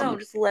 No,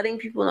 just letting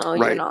people know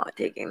you're not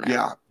taking that.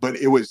 Yeah, but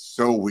it was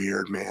so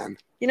weird, man.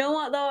 You know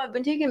what, though? I've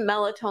been taking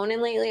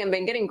melatonin lately. I've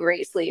been getting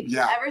great sleep.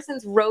 Yeah. Ever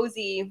since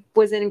Rosie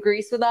was in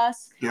Greece with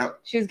us, yep.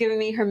 She was giving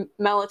me her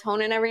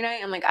melatonin every night.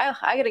 I'm like,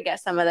 I got to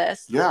get some of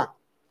this. Yeah.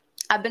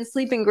 I've been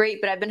sleeping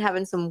great, but I've been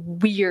having some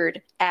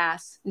weird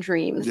ass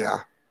dreams.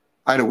 Yeah.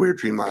 I had a weird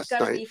dream last night.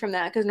 It's got to be from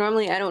that because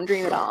normally I don't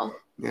dream at all.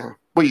 Yeah.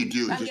 Well, you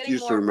do. I'm just getting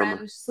used more to remember.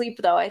 REM sleep,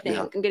 though, I think.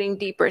 Yeah. I'm getting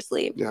deeper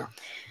sleep. Yeah.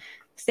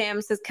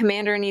 Sam says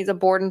Commander needs a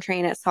board and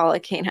train at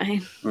Solid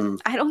Canine.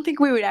 I don't think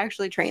we would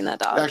actually train that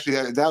dog.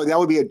 Actually, that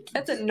would be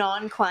That's a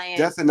non-client.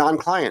 That's a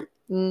non-client.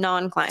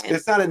 Non-client.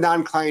 It's not a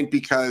non-client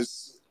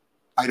because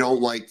I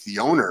don't like the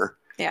owner.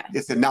 Yeah.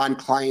 It's a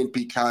non-client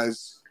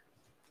because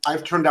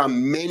I've turned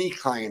down many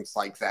clients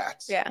like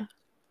that. Yeah.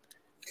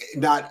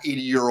 not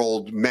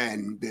 80-year-old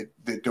men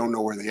that don't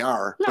know where they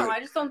are. No, I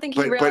just don't think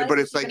he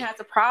realizes he even has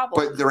a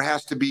problem. But there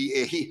has to be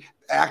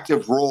a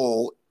active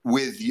role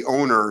with the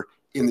owner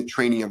in the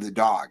training of the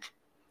dog.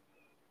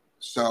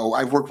 So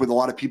I've worked with a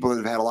lot of people that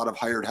have had a lot of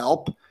hired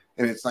help,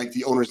 and it's like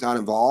the owner's not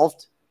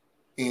involved.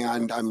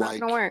 And I'm like,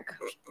 it's not gonna work.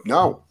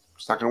 No,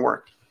 it's not gonna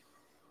work.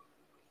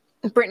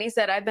 Brittany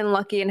said, I've been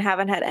lucky and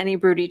haven't had any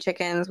broody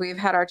chickens. We've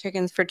had our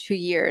chickens for 2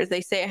 years. They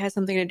say it has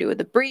something to do with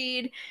the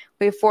breed.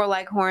 We have 4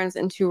 Leghorns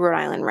and 2 Rhode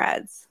Island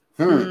Reds.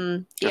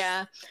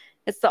 Yeah.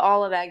 It's the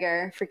Olive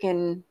Egger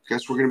freaking.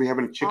 Guess we're going to be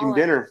having a chicken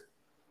dinner.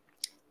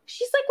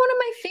 She's like one of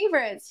my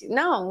favorites.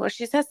 No,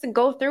 she just has to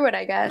go through it,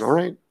 I guess. All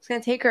right. It's going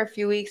to take her a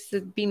few weeks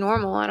to be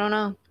normal. I don't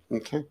know.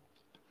 Okay.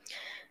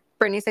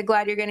 Brittany said,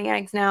 glad you're getting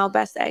eggs now.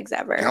 Best eggs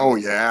ever. Oh,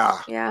 yeah.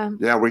 Yeah.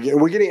 Yeah,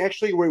 we're getting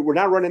actually, we're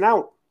not running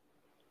out.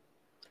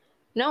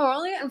 No, we're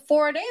only getting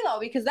 4 a day, though,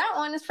 because that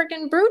one is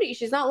freaking broody.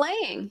 She's not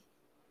laying.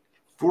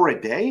 4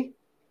 a day?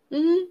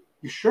 Mm-hmm.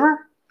 You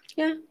sure?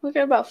 Yeah, we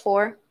get about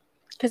 4.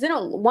 Because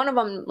one of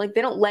them, like,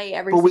 they don't lay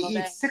every single day. But we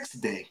eat 6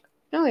 a day.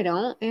 No, we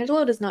don't.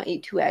 Angelo does not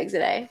eat 2 eggs a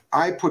day.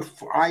 I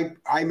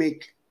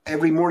make,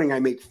 every morning I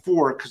make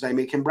 4 because I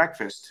make him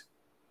breakfast.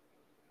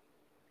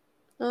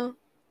 Oh.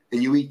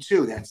 And you eat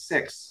 2, that's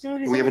 6. No,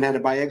 and we haven't had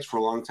to buy eggs for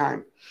a long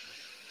time.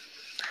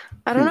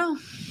 I don't know.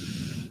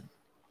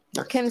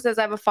 Kim says,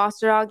 I have a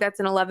foster dog that's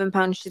an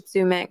 11-pound Shih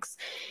Tzu mix.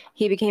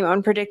 He became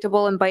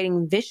unpredictable and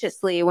biting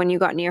viciously when you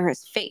got near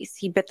his face.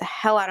 He bit the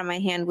hell out of my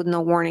hand with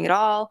no warning at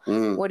all.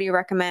 What do you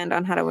recommend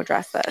on how to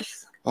address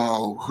this?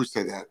 Oh, who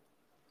said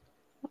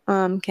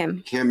that?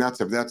 Kim. Kim,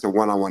 that's a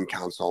one-on-one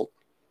consult.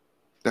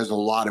 There's a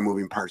lot of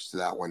moving parts to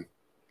that one.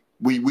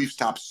 We've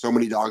stopped so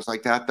many dogs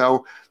like that,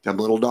 though. Them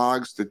little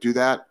dogs that do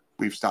that,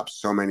 we've stopped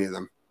so many of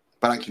them.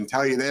 But I can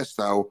tell you this,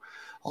 though.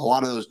 A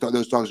lot of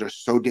those dogs are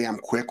so damn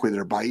quick with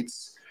their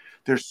bites.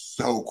 They're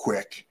so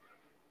quick,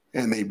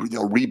 and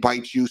they'll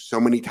rebite you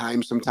so many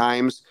times.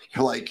 Sometimes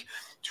you're like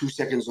 2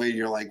 seconds later,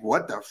 you're like,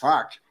 "What the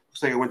fuck?"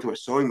 Looks like I went to a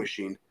sewing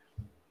machine.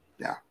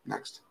 Yeah,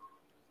 next.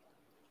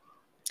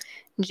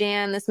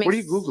 Jan, this makes. What are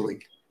you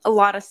Googling? A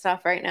lot of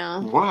stuff right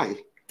now. Why?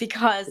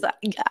 Because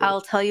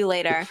I'll tell you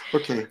later.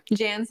 Okay.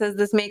 Jan says,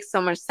 this makes so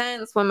much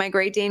sense. When my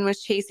Great Dane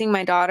was chasing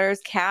my daughter's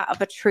cat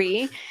up a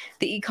tree,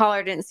 the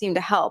e-collar didn't seem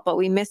to help, but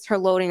we missed her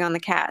loading on the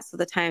cat, so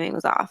the timing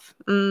was off.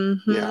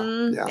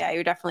 Yeah,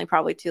 you're definitely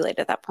probably too late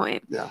at that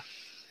point. Yeah.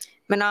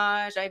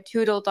 Minaj, I have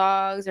 2 adult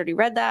dogs. Already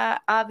read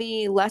that.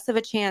 Avi, less of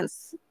a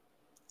chance,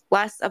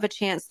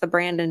 the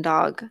Brandon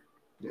dog.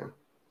 Yeah.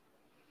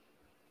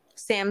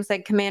 Sam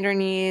said, Commander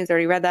needs.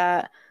 Already read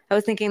that. I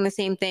was thinking the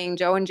same thing.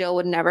 Joe and Jill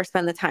would never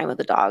spend the time with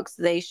the dogs.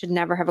 They should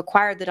never have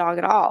acquired the dog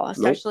at all,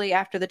 especially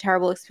after the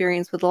terrible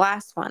experience with the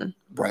last one.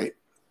 Right.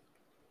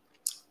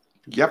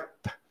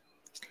 Yep.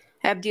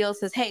 Abdil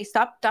says, hey,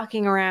 stop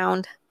ducking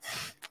around.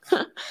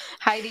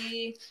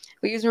 Heidi,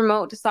 we use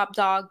remote to stop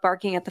dog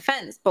barking at the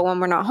fence, but when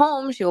we're not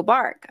home, she will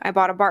bark. I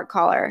bought a bark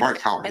collar.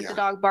 If the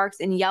dog barks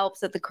and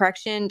yelps at the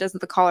correction,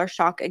 doesn't the collar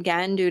shock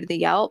again due to the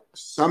yelp?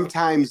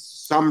 Sometimes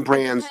some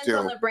brands do.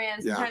 On the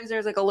brand. Sometimes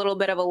there's like a little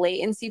bit of a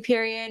latency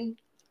period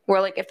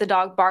where like if the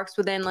dog barks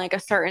within like a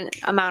certain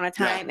amount of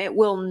time, it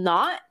will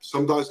not.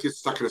 Some dogs get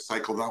stuck in a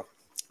cycle though.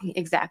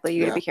 Exactly.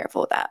 You gotta be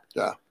careful with that.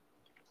 Yeah.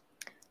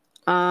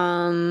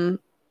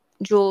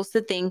 Jules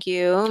said thank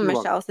you. You're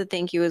Michelle welcome. said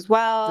thank you as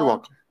well. You're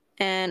welcome.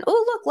 And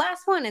oh, look,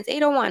 last one. It's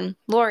 8:01.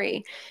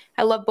 Lori,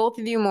 I love both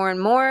of you more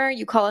and more.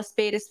 You call a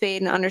spade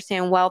and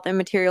understand wealth and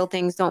material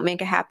things don't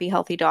make a happy,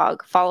 healthy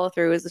dog. Follow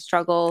through is a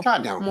struggle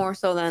more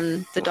so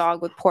than the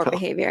dog with poor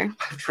behavior.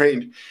 I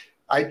trained.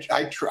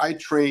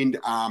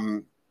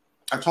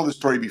 I've told this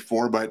story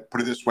before, but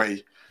put it this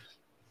way.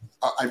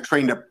 I've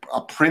trained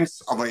a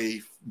prince of a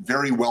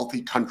very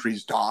wealthy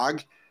country's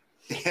dog,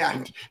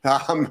 and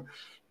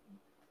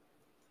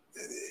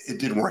it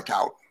didn't work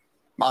out.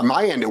 On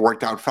my end, it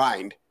worked out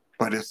fine.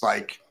 But it's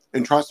like,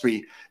 and trust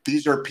me,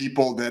 these are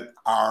people that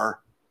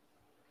are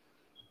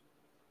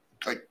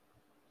like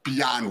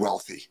beyond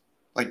wealthy.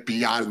 Like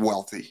beyond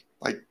wealthy.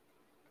 Like,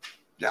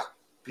 yeah,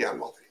 beyond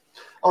wealthy.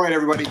 All right,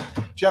 everybody.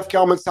 Jeff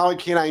Gelman, Solid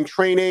Canine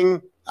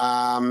Training.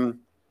 Oh,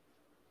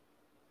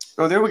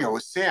 there we go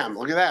with Sam.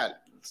 Look at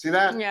that. See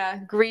that? Yeah,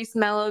 Grease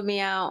mellowed me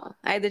out.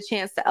 I had the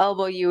chance to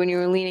elbow you when you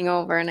were leaning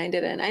over, and I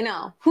didn't. I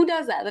know. Who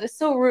does that? That is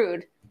so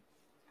rude.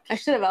 I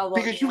should have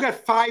elbowed because you got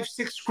 5,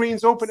 6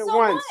 screens open at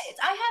once. What?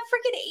 I have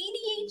freaking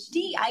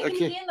ADHD. I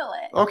can handle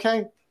it.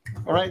 Okay.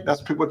 All right.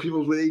 That's what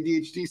people with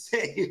ADHD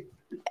say.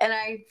 And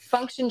I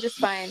function just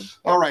fine.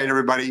 All right,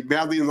 everybody.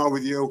 Madly in love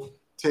with you.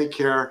 Take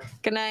care.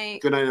 Good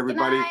night. Good night,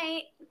 everybody. Good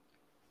night.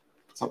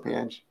 What's up,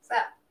 Ange?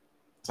 What's up?